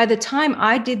 By the time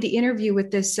I did the interview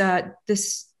with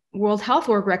this World Health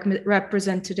Org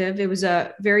representative, it was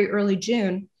very early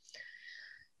June.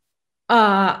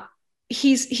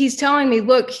 He's telling me,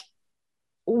 look,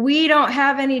 we don't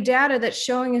have any data that's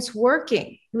showing it's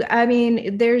working. I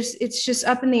mean, it's just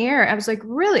up in the air. I was like,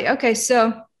 really? Okay,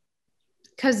 so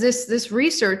because this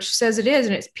research says it is,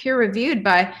 and it's peer reviewed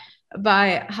by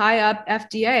high up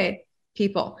FDA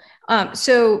people.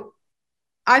 So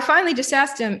I finally just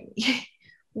asked him,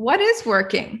 what is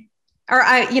working? Or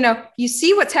you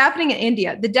see what's happening in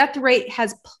India. The death rate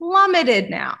has plummeted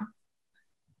now.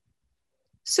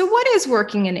 So what is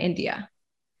working in India?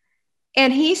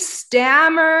 And he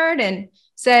stammered and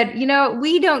said,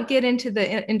 we don't get into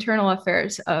the internal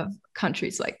affairs of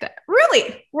countries like that.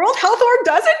 Really? World Health Org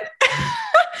doesn't?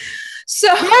 So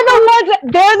they're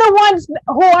the ones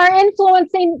who are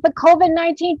influencing the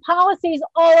COVID-19 policies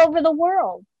all over the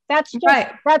world. That's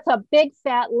a big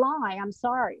fat lie. I'm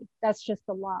sorry. That's just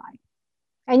a lie.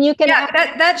 And you can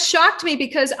that shocked me,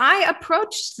 because I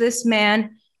approached this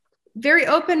man very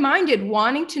open-minded,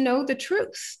 wanting to know the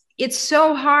truth. It's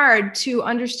so hard to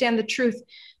understand the truth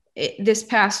this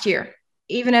past year,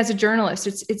 even as a journalist.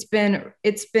 It's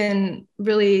been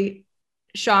really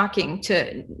shocking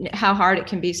to how hard it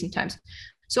can be sometimes.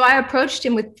 So I approached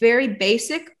him with very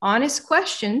basic, honest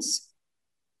questions,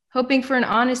 hoping for an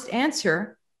honest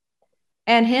answer,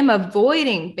 and him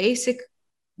avoiding basic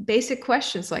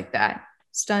questions like that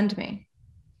stunned me.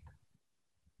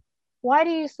 Why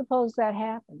do you suppose that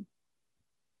happened?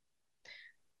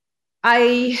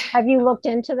 Have you looked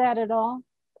into that at all?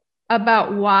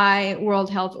 About why World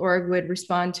Health Org would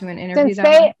respond to an interview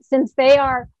since they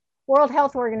are World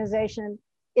Health Organization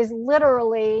is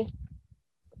literally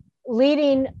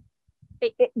leading,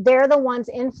 they're the ones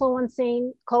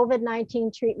influencing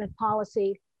COVID-19 treatment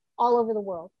policy all over the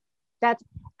world.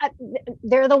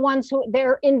 They're the ones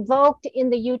they're invoked in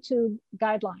the YouTube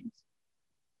guidelines.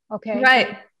 Okay.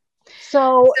 Right.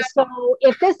 So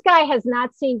if this guy has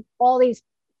not seen all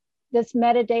this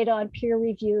metadata on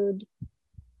peer-reviewed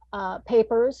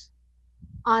papers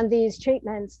on these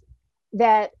treatments,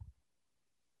 that,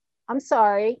 I'm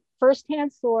sorry,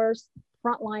 firsthand source,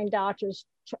 frontline doctors,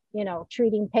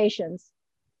 treating patients.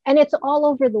 And it's all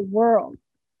over the world,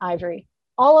 Ivory.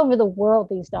 All over the world,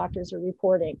 these doctors are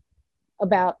reporting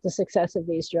about the success of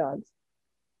these drugs.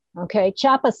 Okay,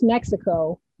 Chiapas,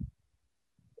 Mexico,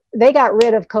 they got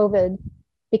rid of COVID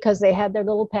because they had their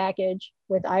little package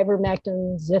with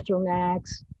ivermectin,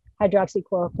 zithromax,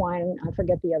 hydroxychloroquine, I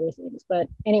forget the other things. But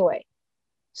anyway,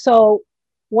 so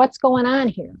what's going on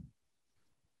here?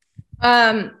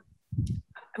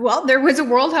 Well, there was a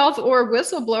World Health Org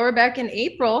whistleblower back in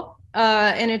April.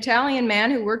 An Italian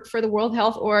man who worked for the World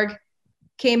Health Org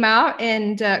came out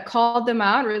and called them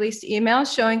out, released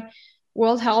emails showing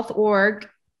World Health Org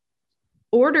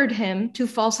ordered him to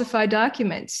falsify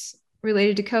documents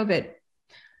related to COVID.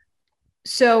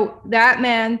 So that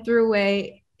man threw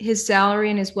away his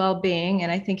salary and his well-being,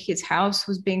 and I think his house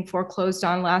was being foreclosed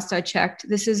on last I checked.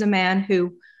 This is a man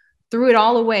who threw it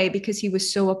all away because he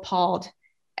was so appalled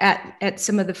at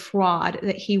some of the fraud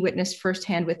that he witnessed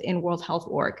firsthand within World Health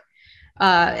Org.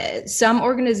 Some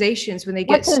organizations, when they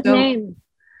get What's his name?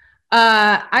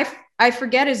 I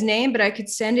forget his name, but I could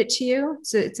send it to you.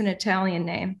 So it's an Italian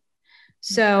name.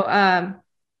 So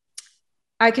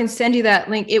I can send you that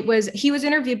link. He was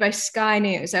interviewed by Sky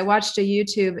News. I watched a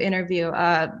YouTube interview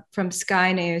from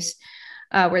Sky News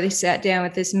where they sat down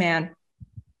with this man.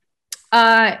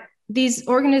 These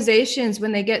organizations,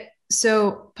 when they get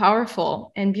so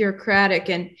powerful and bureaucratic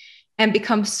and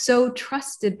become so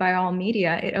trusted by all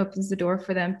media, it opens the door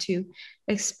for them to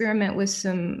experiment with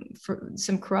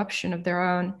some corruption of their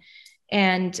own.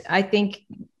 And I think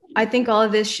all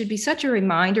of this should be such a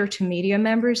reminder to media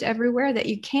members everywhere that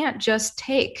you can't just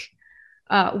take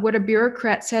what a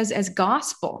bureaucrat says as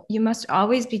gospel. You must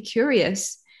always be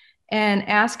curious and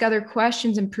ask other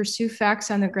questions and pursue facts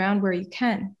on the ground where you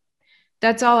can.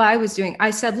 That's all I was doing.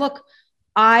 I said, look,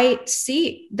 I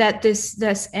see that this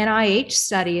NIH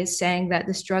study is saying that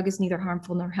this drug is neither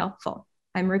harmful nor helpful.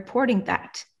 I'm reporting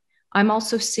that. I'm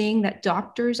also seeing that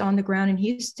doctors on the ground in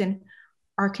Houston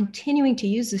are continuing to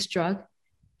use this drug,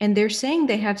 and they're saying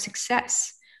they have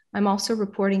success. I'm also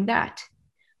reporting that.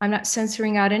 I'm not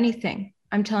censoring out anything.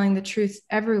 I'm telling the truth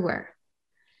everywhere.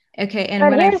 Okay, and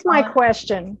but here's my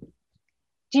question.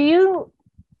 Do you,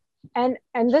 and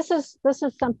this is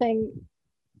something,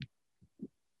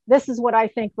 this is what I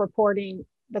think reporting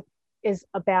is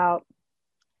about.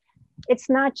 It's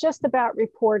not just about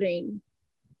reporting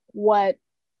what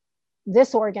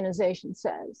this organization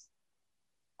says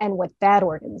and what that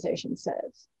organization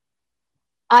says.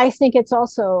 I think it's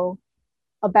also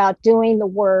about doing the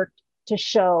work to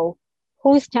show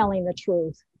who's telling the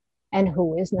truth and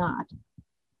who is not.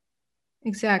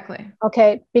 Exactly.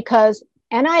 Okay, because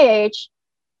NIH,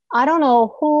 I don't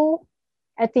know who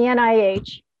at the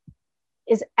NIH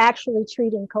is actually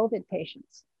treating COVID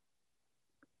patients.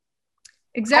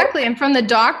 Exactly. And from the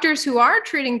doctors who are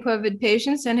treating COVID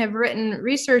patients and have written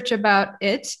research about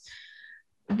it,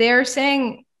 they're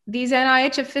saying these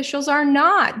NIH officials are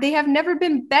not. They have never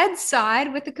been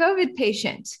bedside with the COVID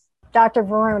patient. Dr.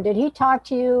 Varun, did he talk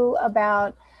to you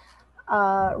about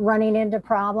running into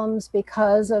problems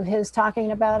because of his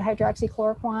talking about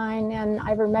hydroxychloroquine and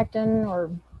ivermectin?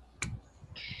 Or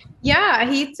yeah,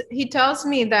 he tells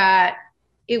me that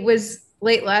it was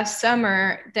late last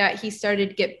summer that he started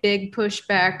to get big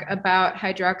pushback about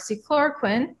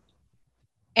hydroxychloroquine.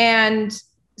 And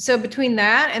so between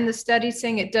that and the study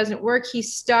saying it doesn't work, he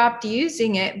stopped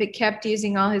using it, but kept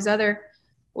using all his other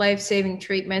life-saving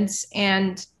treatments.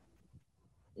 And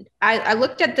I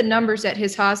looked at the numbers at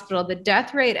his hospital. The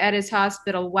death rate at his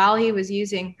hospital while he was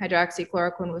using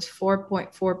hydroxychloroquine was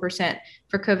 4.4%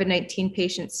 for COVID-19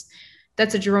 patients.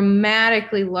 That's a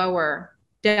dramatically lower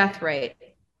death rate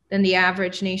than the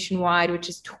average nationwide, which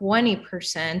is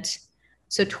 20%.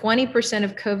 So 20%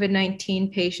 of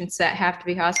COVID-19 patients that have to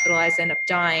be hospitalized end up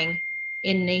dying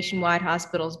in nationwide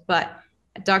hospitals. But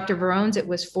at Dr. Varun's, it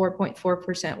was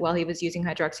 4.4% while he was using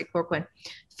hydroxychloroquine.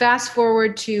 Fast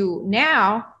forward to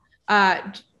now,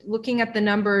 looking at the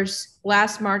numbers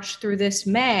last March through this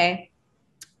May,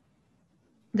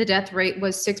 the death rate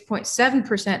was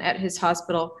 6.7% at his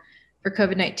hospital for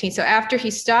COVID-19. So after he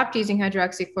stopped using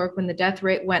hydroxychloroquine, the death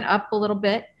rate went up a little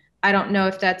bit. I don't know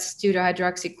if that's due to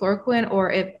hydroxychloroquine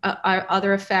or if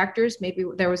other factors. Maybe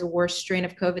there was a worse strain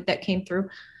of COVID that came through.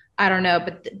 I don't know,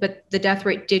 but the death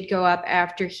rate did go up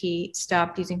after he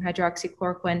stopped using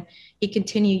hydroxychloroquine. He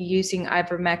continued using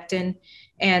ivermectin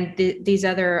and these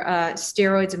other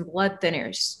steroids and blood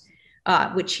thinners,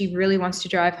 which he really wants to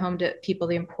drive home to people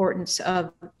the importance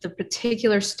of the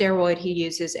particular steroid he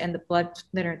uses and the blood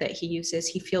thinner that he uses.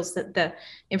 He feels that the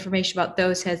information about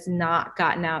those has not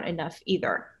gotten out enough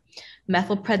either.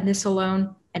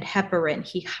 Methylprednisolone and heparin,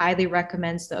 he highly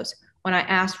recommends those. When I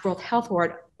asked World Health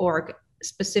Org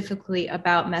specifically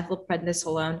about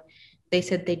methylprednisolone, they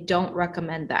said they don't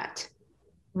recommend that.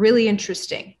 Really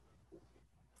interesting.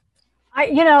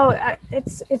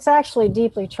 It's actually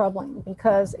deeply troubling,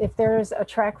 because if there's a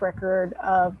track record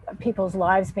of people's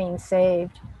lives being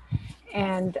saved,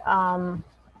 and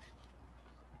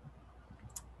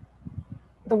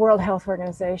the World Health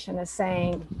Organization is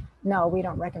saying, no, we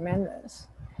don't recommend this,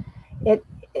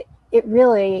 it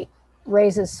really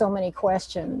raises so many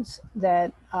questions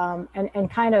that and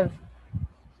kind of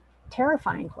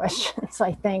terrifying questions,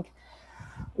 I think,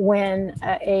 when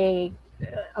a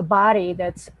body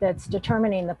that's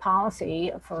determining the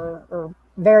policy or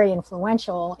very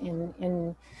influential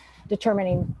in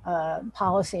determining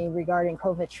policy regarding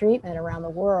COVID treatment around the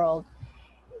world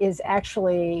is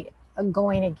actually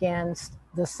going against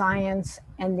the science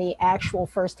and the actual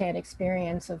firsthand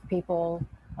experience of people,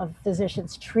 of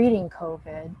physicians treating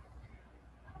COVID,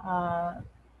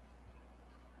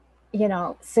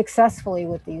 successfully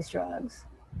with these drugs.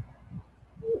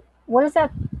 What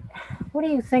do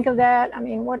you think of that? I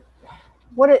mean, what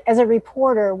as a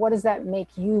reporter, what does that make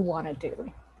you want to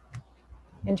do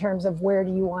in terms of where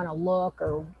do you want to look,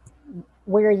 or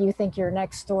where you think your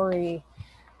next story,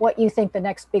 what you think the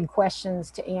next big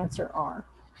questions to answer are?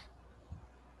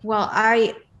 Well,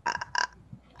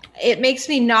 it makes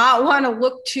me not want to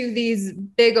look to these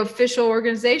big official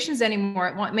organizations anymore.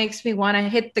 It makes me want to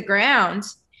hit the ground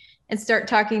and start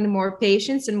talking to more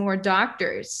patients and more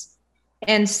doctors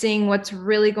and seeing what's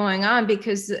really going on,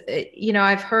 because,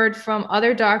 I've heard from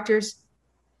other doctors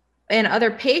and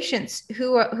other patients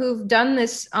who've done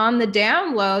this on the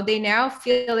down low. They now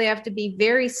feel they have to be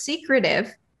very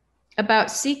secretive about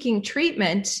seeking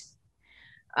treatment.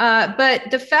 But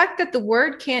the fact that the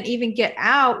word can't even get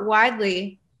out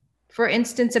widely, for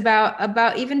instance,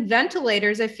 about even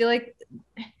ventilators, I feel like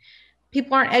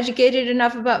people aren't educated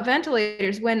enough about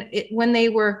ventilators. When they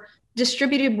were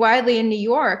distributed widely in New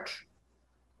York,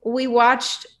 we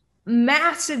watched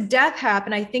massive death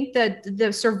happen. I think that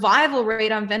the survival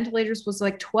rate on ventilators was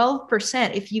like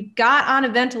 12%. If you got on a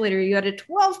ventilator, you had a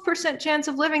 12% chance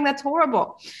of living. That's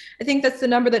horrible. I think that's the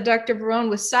number that Dr. Varun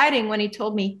was citing when he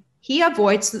told me he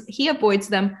avoids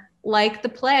them like the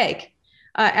plague.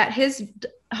 At his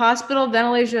hospital,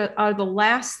 ventilators are the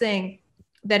last thing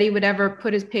that he would ever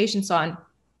put his patients on.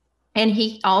 And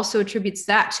he also attributes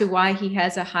that to why he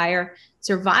has a higher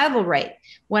survival rate.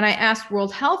 When I asked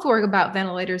World Health Org about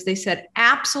ventilators, they said,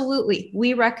 absolutely,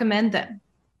 we recommend them.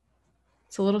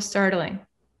 It's a little startling.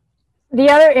 The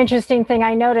other interesting thing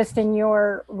I noticed in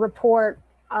your report,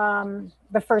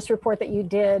 the first report that you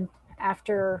did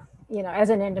after, you know, as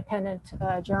an independent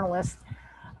journalist,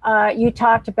 you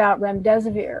talked about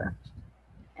remdesivir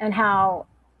and how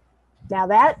now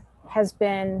that has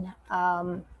been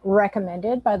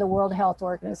recommended by the World Health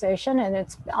Organization, and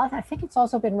I think it's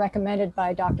also been recommended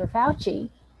by Dr. Fauci.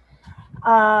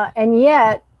 And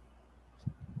yet,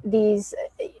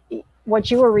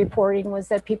 what you were reporting was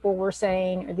that people were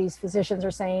saying, or these physicians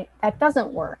are saying, that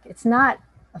doesn't work. It's not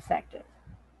effective.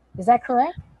 Is that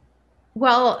correct?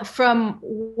 Well, from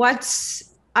what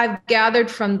I've gathered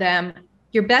from them,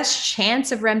 your best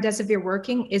chance of remdesivir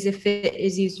working is if it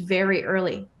is used very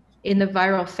early in the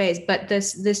viral phase. But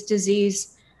this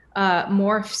disease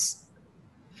morphs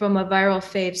from a viral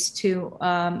phase to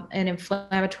an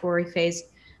inflammatory phase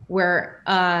where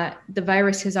the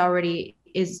virus has already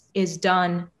is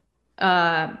done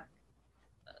kind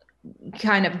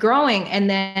of growing, and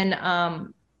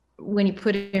then when you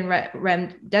put in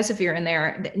remdesivir in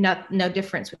there, no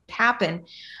difference would happen.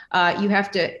 You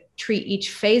have to treat each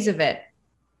phase of it.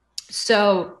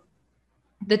 So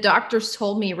the doctors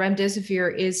told me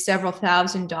remdesivir is several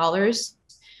 $1,000s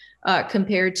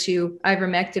compared to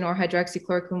ivermectin or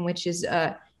hydroxychloroquine, which is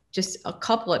just a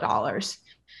couple of dollars.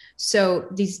 So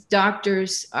these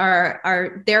doctors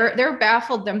they're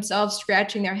baffled themselves,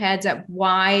 scratching their heads at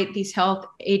why these health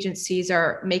agencies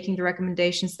are making the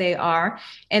recommendations they are.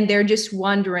 And they're just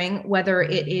wondering whether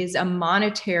it is a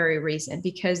monetary reason,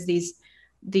 because the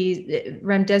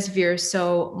remdesivir is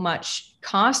so much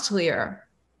costlier.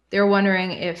 They're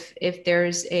wondering if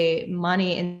there's a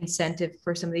money incentive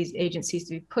for some of these agencies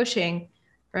to be pushing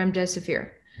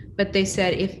remdesivir. But they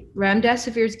said if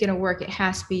remdesivir is going to work, it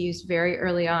has to be used very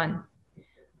early on.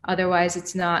 Otherwise,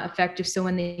 it's not effective. So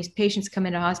when these patients come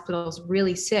into hospitals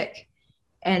really sick,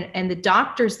 and the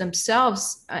doctors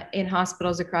themselves in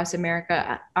hospitals across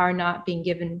America are not being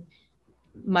given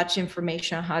much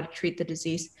information on how to treat the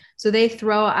disease. So they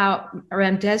throw out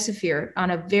remdesivir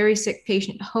on a very sick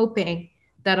patient, hoping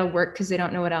that'll work because they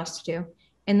don't know what else to do.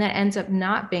 And that ends up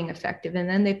not being effective. And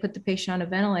then they put the patient on a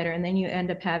ventilator, and then you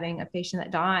end up having a patient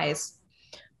that dies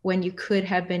when you could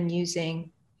have been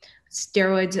using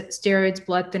steroids,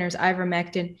 blood thinners,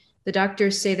 ivermectin. The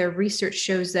doctors say their research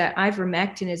shows that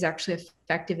ivermectin is actually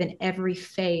effective in every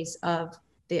phase of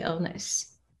the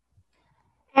illness.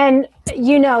 And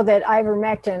you know that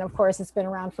ivermectin, of course, it's been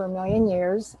around for 1 million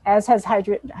years, as has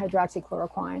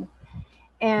hydroxychloroquine.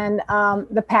 And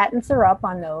the patents are up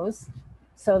on those.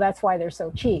 So that's why they're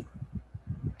so cheap.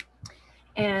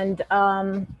 And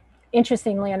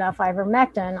interestingly enough,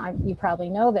 ivermectin, you probably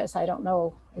know this, I don't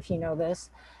know if you know this,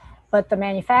 but the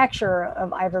manufacturer of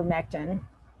ivermectin,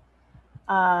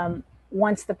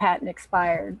 once the patent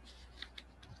expired,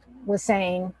 was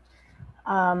saying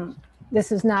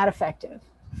this is not effective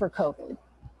for COVID.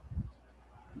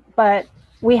 But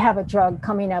we have a drug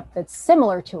coming up that's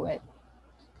similar to it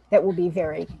that will be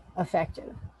very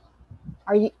effective.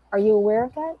 Are you aware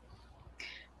of that?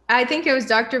 I think it was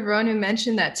Dr. Verone who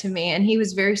mentioned that to me, and he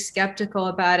was very skeptical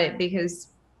about it because,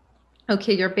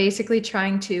 okay, you're basically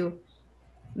trying to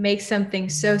make something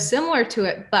so similar to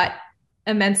it, but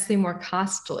immensely more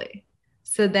costly.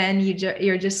 So then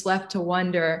you're just left to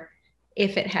wonder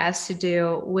if it has to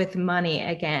do with money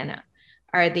again.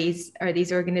 Are these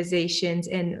organizations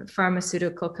and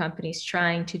pharmaceutical companies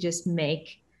trying to just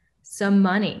make some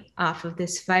money off of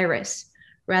this virus,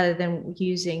 rather than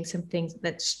using some things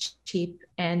that's cheap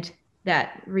and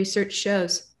that research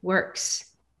shows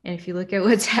works? And if you look at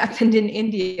what's happened in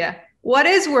India, what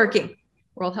is working?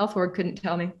 World Health Org couldn't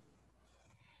tell me.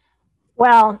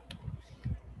 Well,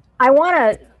 I want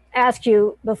to ask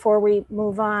you before we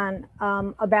move on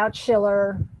about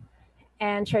Schiller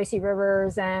and Tracy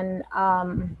Rivers and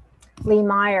Lee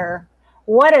Meyer.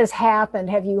 What has happened?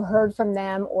 Have you heard from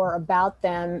them or about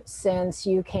them since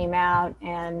you came out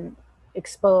and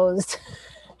exposed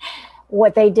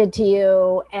what they did to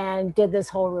you and did this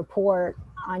whole report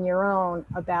on your own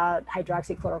about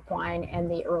hydroxychloroquine and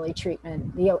the early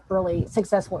treatment, the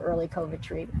successful early COVID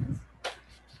treatments?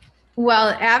 Well,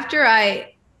 after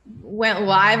I went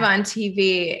live on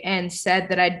TV and said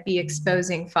that I'd be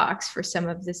exposing Fox for some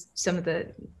of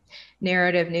the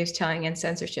narrative news telling and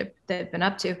censorship they've been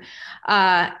up to.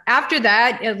 After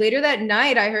that, later that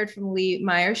night, I heard from Lee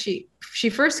Meyer. She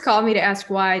first called me to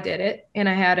ask why I did it, and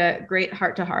I had a great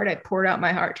heart-to-heart. I poured out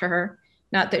my heart to her,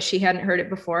 not that she hadn't heard it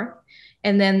before.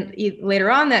 And then later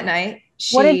on that night,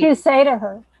 what did you say to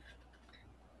her?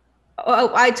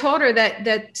 I told her that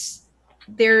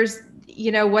there's,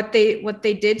 what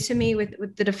they did to me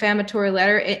with the defamatory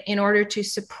letter in order to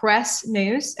suppress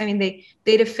news. I mean, they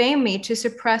defame me to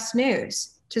suppress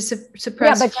news, to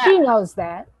suppress. Yeah, but she knows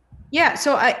that. Yeah.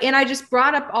 So I just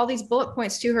brought up all these bullet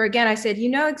points to her again. I said, you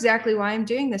know exactly why I'm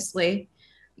doing this, Lee.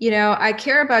 I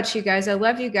care about you guys. I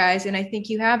love you guys. And I think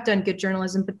you have done good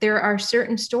journalism, but there are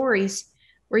certain stories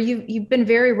where you've been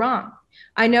very wrong.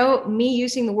 I know me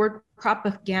using the word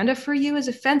propaganda for you is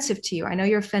offensive to you. I know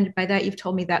you're offended by that. You've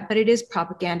told me that, but it is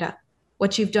propaganda.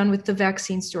 What you've done with the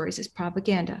vaccine stories is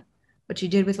propaganda. What you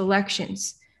did with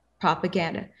elections,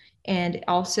 propaganda. And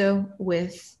also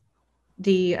with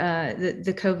the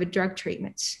COVID drug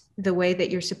treatments, the way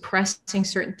that you're suppressing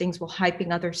certain things while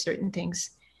hyping other certain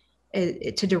things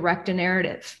to direct a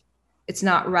narrative. It's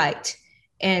not right.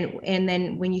 And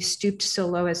then when you stooped so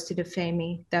low as to defame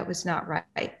me, that was not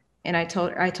right. And I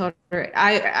told her,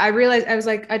 I realized,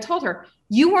 I told her,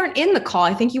 you weren't in the call.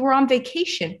 I think you were on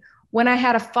vacation when I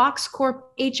had a Fox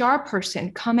Corp HR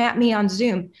person come at me on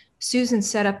Zoom. Susan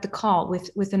set up the call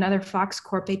with another Fox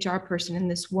Corp HR person. And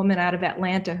this woman out of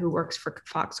Atlanta who works for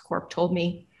Fox Corp told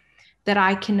me that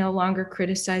I can no longer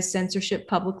criticize censorship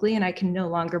publicly, and I can no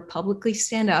longer publicly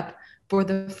stand up for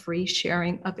the free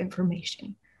sharing of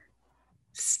information.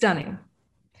 Stunning.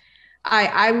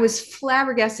 I was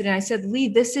flabbergasted, and I said, Lee,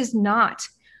 this is not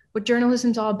what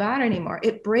journalism's all about anymore.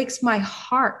 It breaks my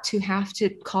heart to have to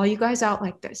call you guys out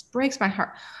like this. Breaks my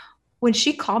heart. When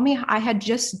she called me, I had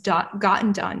just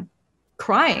gotten done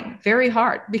crying very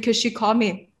hard because she called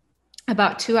me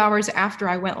about 2 hours after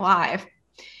I went live.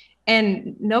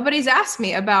 And nobody's asked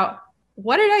me about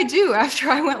what did I do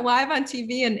after I went live on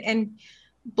TV and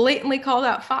blatantly called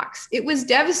out Fox. It was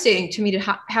devastating to me to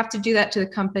have to do that to the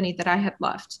company that I had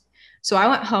left. So I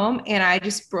went home and I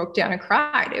just broke down and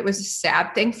cried. It was a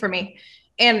sad thing for me.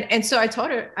 And so I told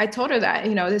her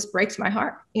that, this breaks my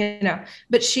heart,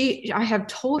 but I have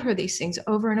told her these things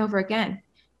over and over again.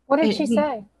 What did she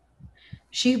say?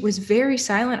 She was very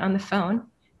silent on the phone.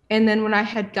 And then when I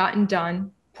had gotten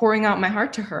done pouring out my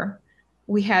heart to her,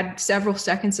 we had several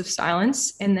seconds of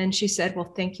silence. And then she said,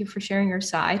 well, thank you for sharing your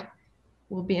side.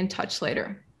 We'll be in touch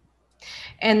later.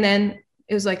 And then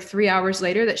it was like 3 hours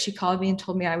later that she called me and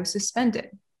told me I was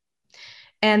suspended.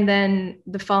 And then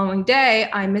the following day,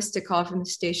 I missed a call from the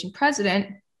station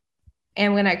president.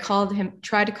 And when I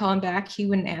tried to call him back, he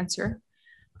wouldn't answer.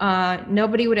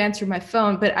 Nobody would answer my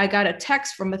phone, but I got a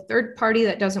text from a third party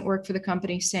that doesn't work for the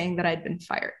company saying that I'd been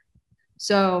fired.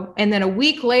 So, and then a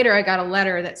week later, I got a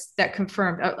letter that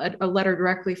confirmed, a letter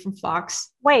directly from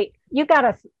Fox. Wait, you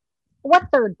got what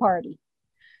third party?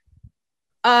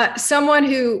 Someone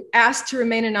who asked to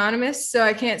remain anonymous, so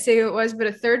I can't say who it was, but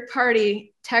a third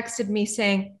party texted me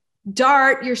saying,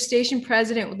 Dart, your station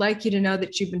president would like you to know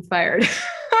that you've been fired.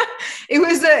 It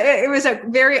was a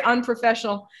very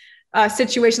unprofessional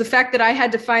situation. The fact that I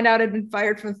had to find out I'd been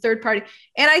fired from a third party.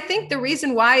 And I think the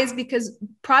reason why is because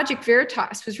Project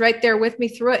Veritas was right there with me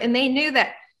through it. And they knew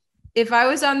that if I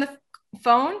was on the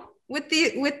phone with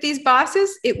these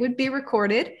bosses, it would be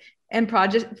recorded. And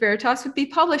Project Veritas would be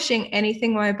publishing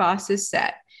anything my bosses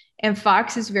said. And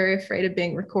Fox is very afraid of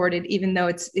being recorded, even though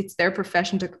it's their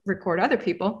profession to record other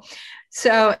people.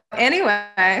 So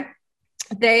anyway,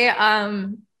 they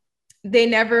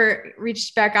never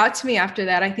reached back out to me after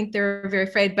that. I think they were very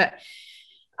afraid. But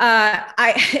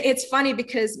it's funny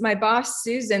because my boss,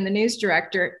 Susan, the news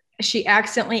director, she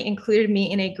accidentally included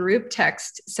me in a group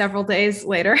text several days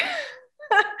later.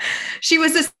 She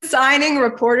was assigning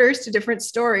reporters to different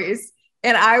stories,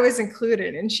 and I was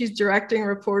included, and she's directing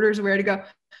reporters where to go.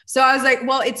 So I was like,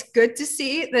 well, it's good to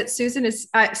see that Susan is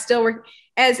still working.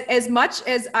 As much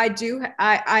as I do,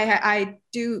 I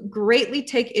do greatly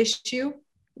take issue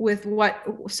with what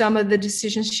some of the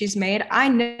decisions she's made. I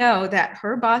know that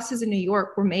her bosses in New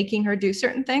York were making her do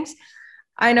certain things.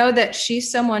 I know that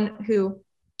she's someone who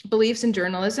believes in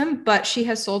journalism, but she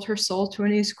has sold her soul to a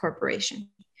news corporation.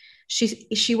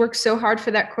 She works so hard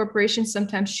for that corporation.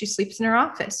 Sometimes she sleeps in her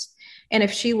office. And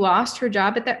if she lost her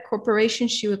job at that corporation,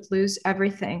 she would lose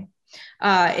everything.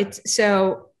 End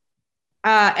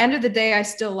of the day, I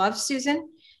still love Susan.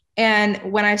 And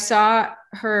when I saw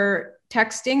her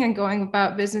texting and going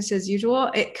about business as usual,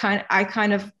 I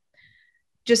kind of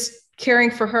just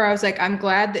caring for her. I was like, I'm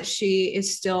glad that she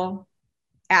is still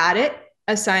at it,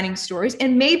 assigning stories.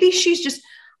 And maybe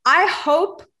I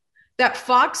hope that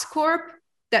Fox Corp,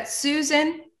 that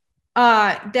Susan,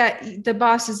 that the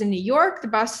bosses in New York, the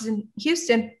bosses in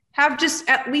Houston have just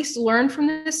at least learned from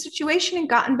this situation and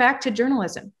gotten back to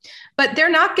journalism. But they're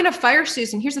not going to fire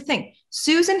Susan. Here's the thing.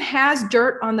 Susan has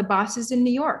dirt on the bosses in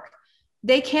New York.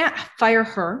 They can't fire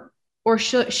her. or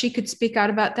she could speak out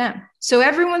about them. So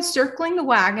everyone's circling the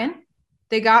wagon.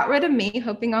 They got rid of me,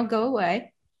 hoping I'll go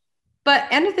away. But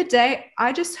end of the day,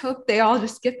 I just hope they all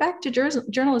just get back to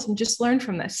journalism, just learn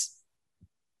from this.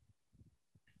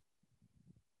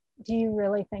 Do you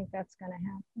really think that's going to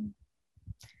happen?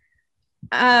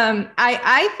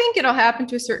 I think it'll happen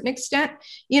to a certain extent.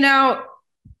 You know,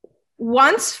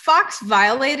 once Fox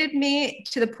violated me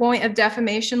to the point of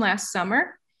defamation last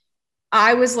summer,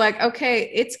 I was like,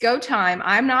 okay, it's go time.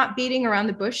 I'm not beating around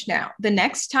the bush now. The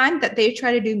next time that they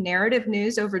try to do narrative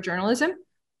news over journalism,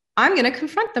 I'm going to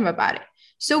confront them about it.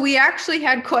 So we actually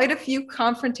had quite a few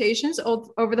confrontations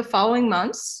over the following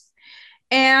months.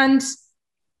 And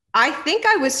I think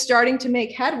I was starting to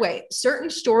make headway. Certain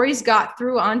stories got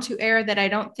through onto air that I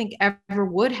don't think ever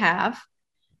would have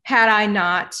had I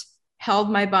not held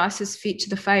my boss's feet to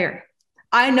the fire.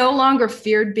 I no longer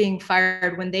feared being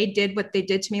fired when they did what they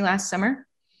did to me last summer.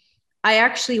 I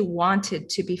actually wanted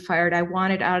to be fired. I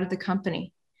wanted out of the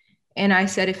company. And I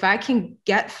said, if I can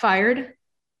get fired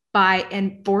by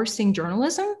enforcing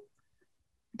journalism,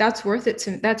 that's worth it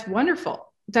to me. That's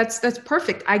wonderful. That's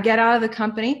perfect. I get out of the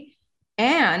company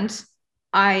and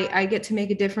I get to make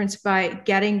a difference by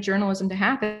getting journalism to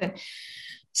happen.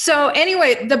 So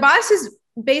anyway, the bosses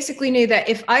basically knew that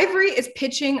if Ivory is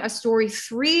pitching a story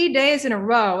 3 days in a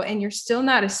row and you're still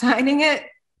not assigning it,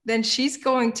 then she's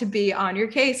going to be on your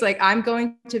case. Like, I'm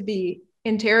going to be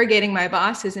interrogating my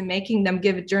bosses and making them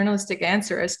give a journalistic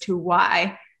answer as to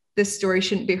why this story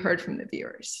shouldn't be heard from the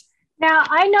viewers. Now,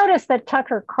 I noticed that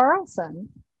Tucker Carlson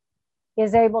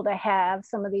is able to have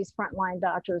some of these frontline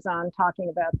doctors on talking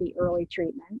about the early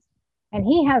treatment, and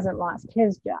he hasn't lost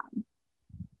his job.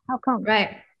 How come?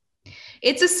 Right.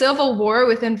 It's a civil war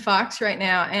within Fox right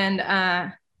now,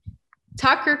 and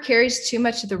Tucker carries too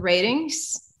much of the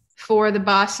ratings for the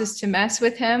bosses to mess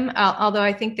with him, although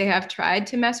I think they have tried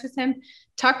to mess with him.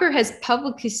 Tucker has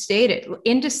publicly stated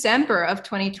in December of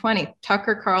 2020,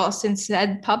 Tucker Carlson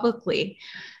said publicly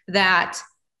that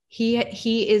he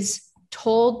is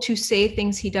told to say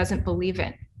things he doesn't believe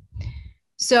in.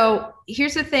 So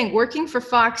here's the thing, working for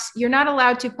Fox, you're not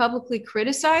allowed to publicly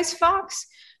criticize Fox.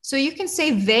 So you can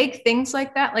say vague things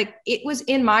like that. Like, it was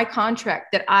in my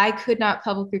contract that I could not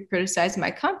publicly criticize my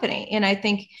company. And I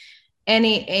think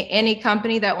any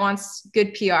company that wants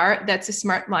good PR, that's a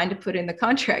smart line to put in the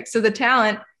contract. So the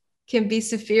talent can be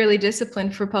severely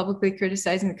disciplined for publicly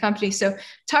criticizing the company. So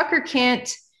Tucker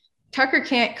can't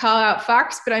call out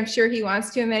Fox, but I'm sure he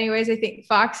wants to in many ways. I think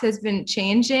Fox has been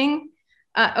changing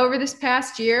over this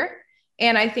past year.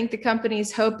 And I think the company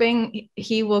is hoping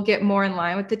he will get more in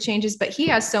line with the changes, but he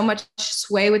has so much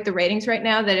sway with the ratings right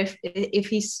now that if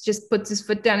he just puts his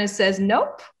foot down and says,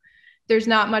 nope, there's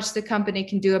not much the company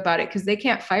can do about it, because they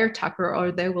can't fire Tucker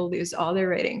or they will lose all their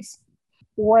ratings.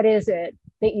 What is it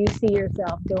that you see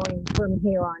yourself doing from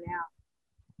here on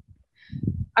out?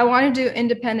 I want to do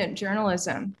independent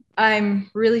journalism.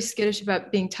 I'm really skittish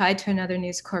about being tied to another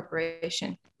news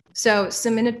corporation. So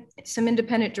some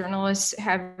independent journalists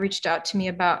have reached out to me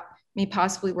about me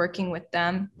possibly working with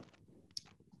them,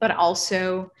 but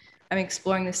also I'm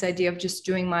exploring this idea of just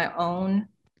doing my own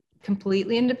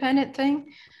completely independent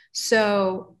thing.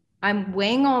 So I'm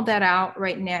weighing all that out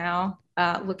right now,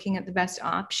 looking at the best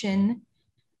option.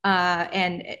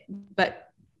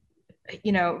 But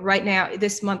you know, right now,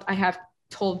 this month, I have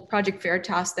told Project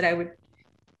Veritas that I would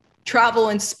travel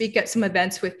and speak at some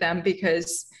events with them,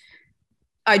 because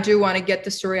I do want to get the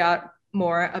story out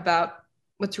more about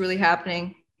what's really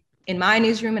happening in my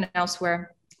newsroom and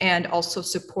elsewhere, and also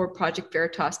support Project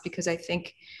Veritas, because I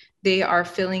think they are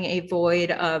filling a void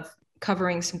of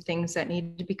covering some things that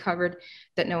need to be covered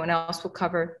that no one else will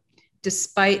cover.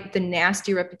 Despite the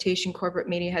nasty reputation corporate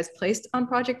media has placed on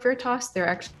Project Veritas, they're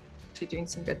actually doing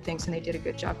some good things, and they did a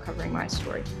good job covering my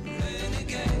story.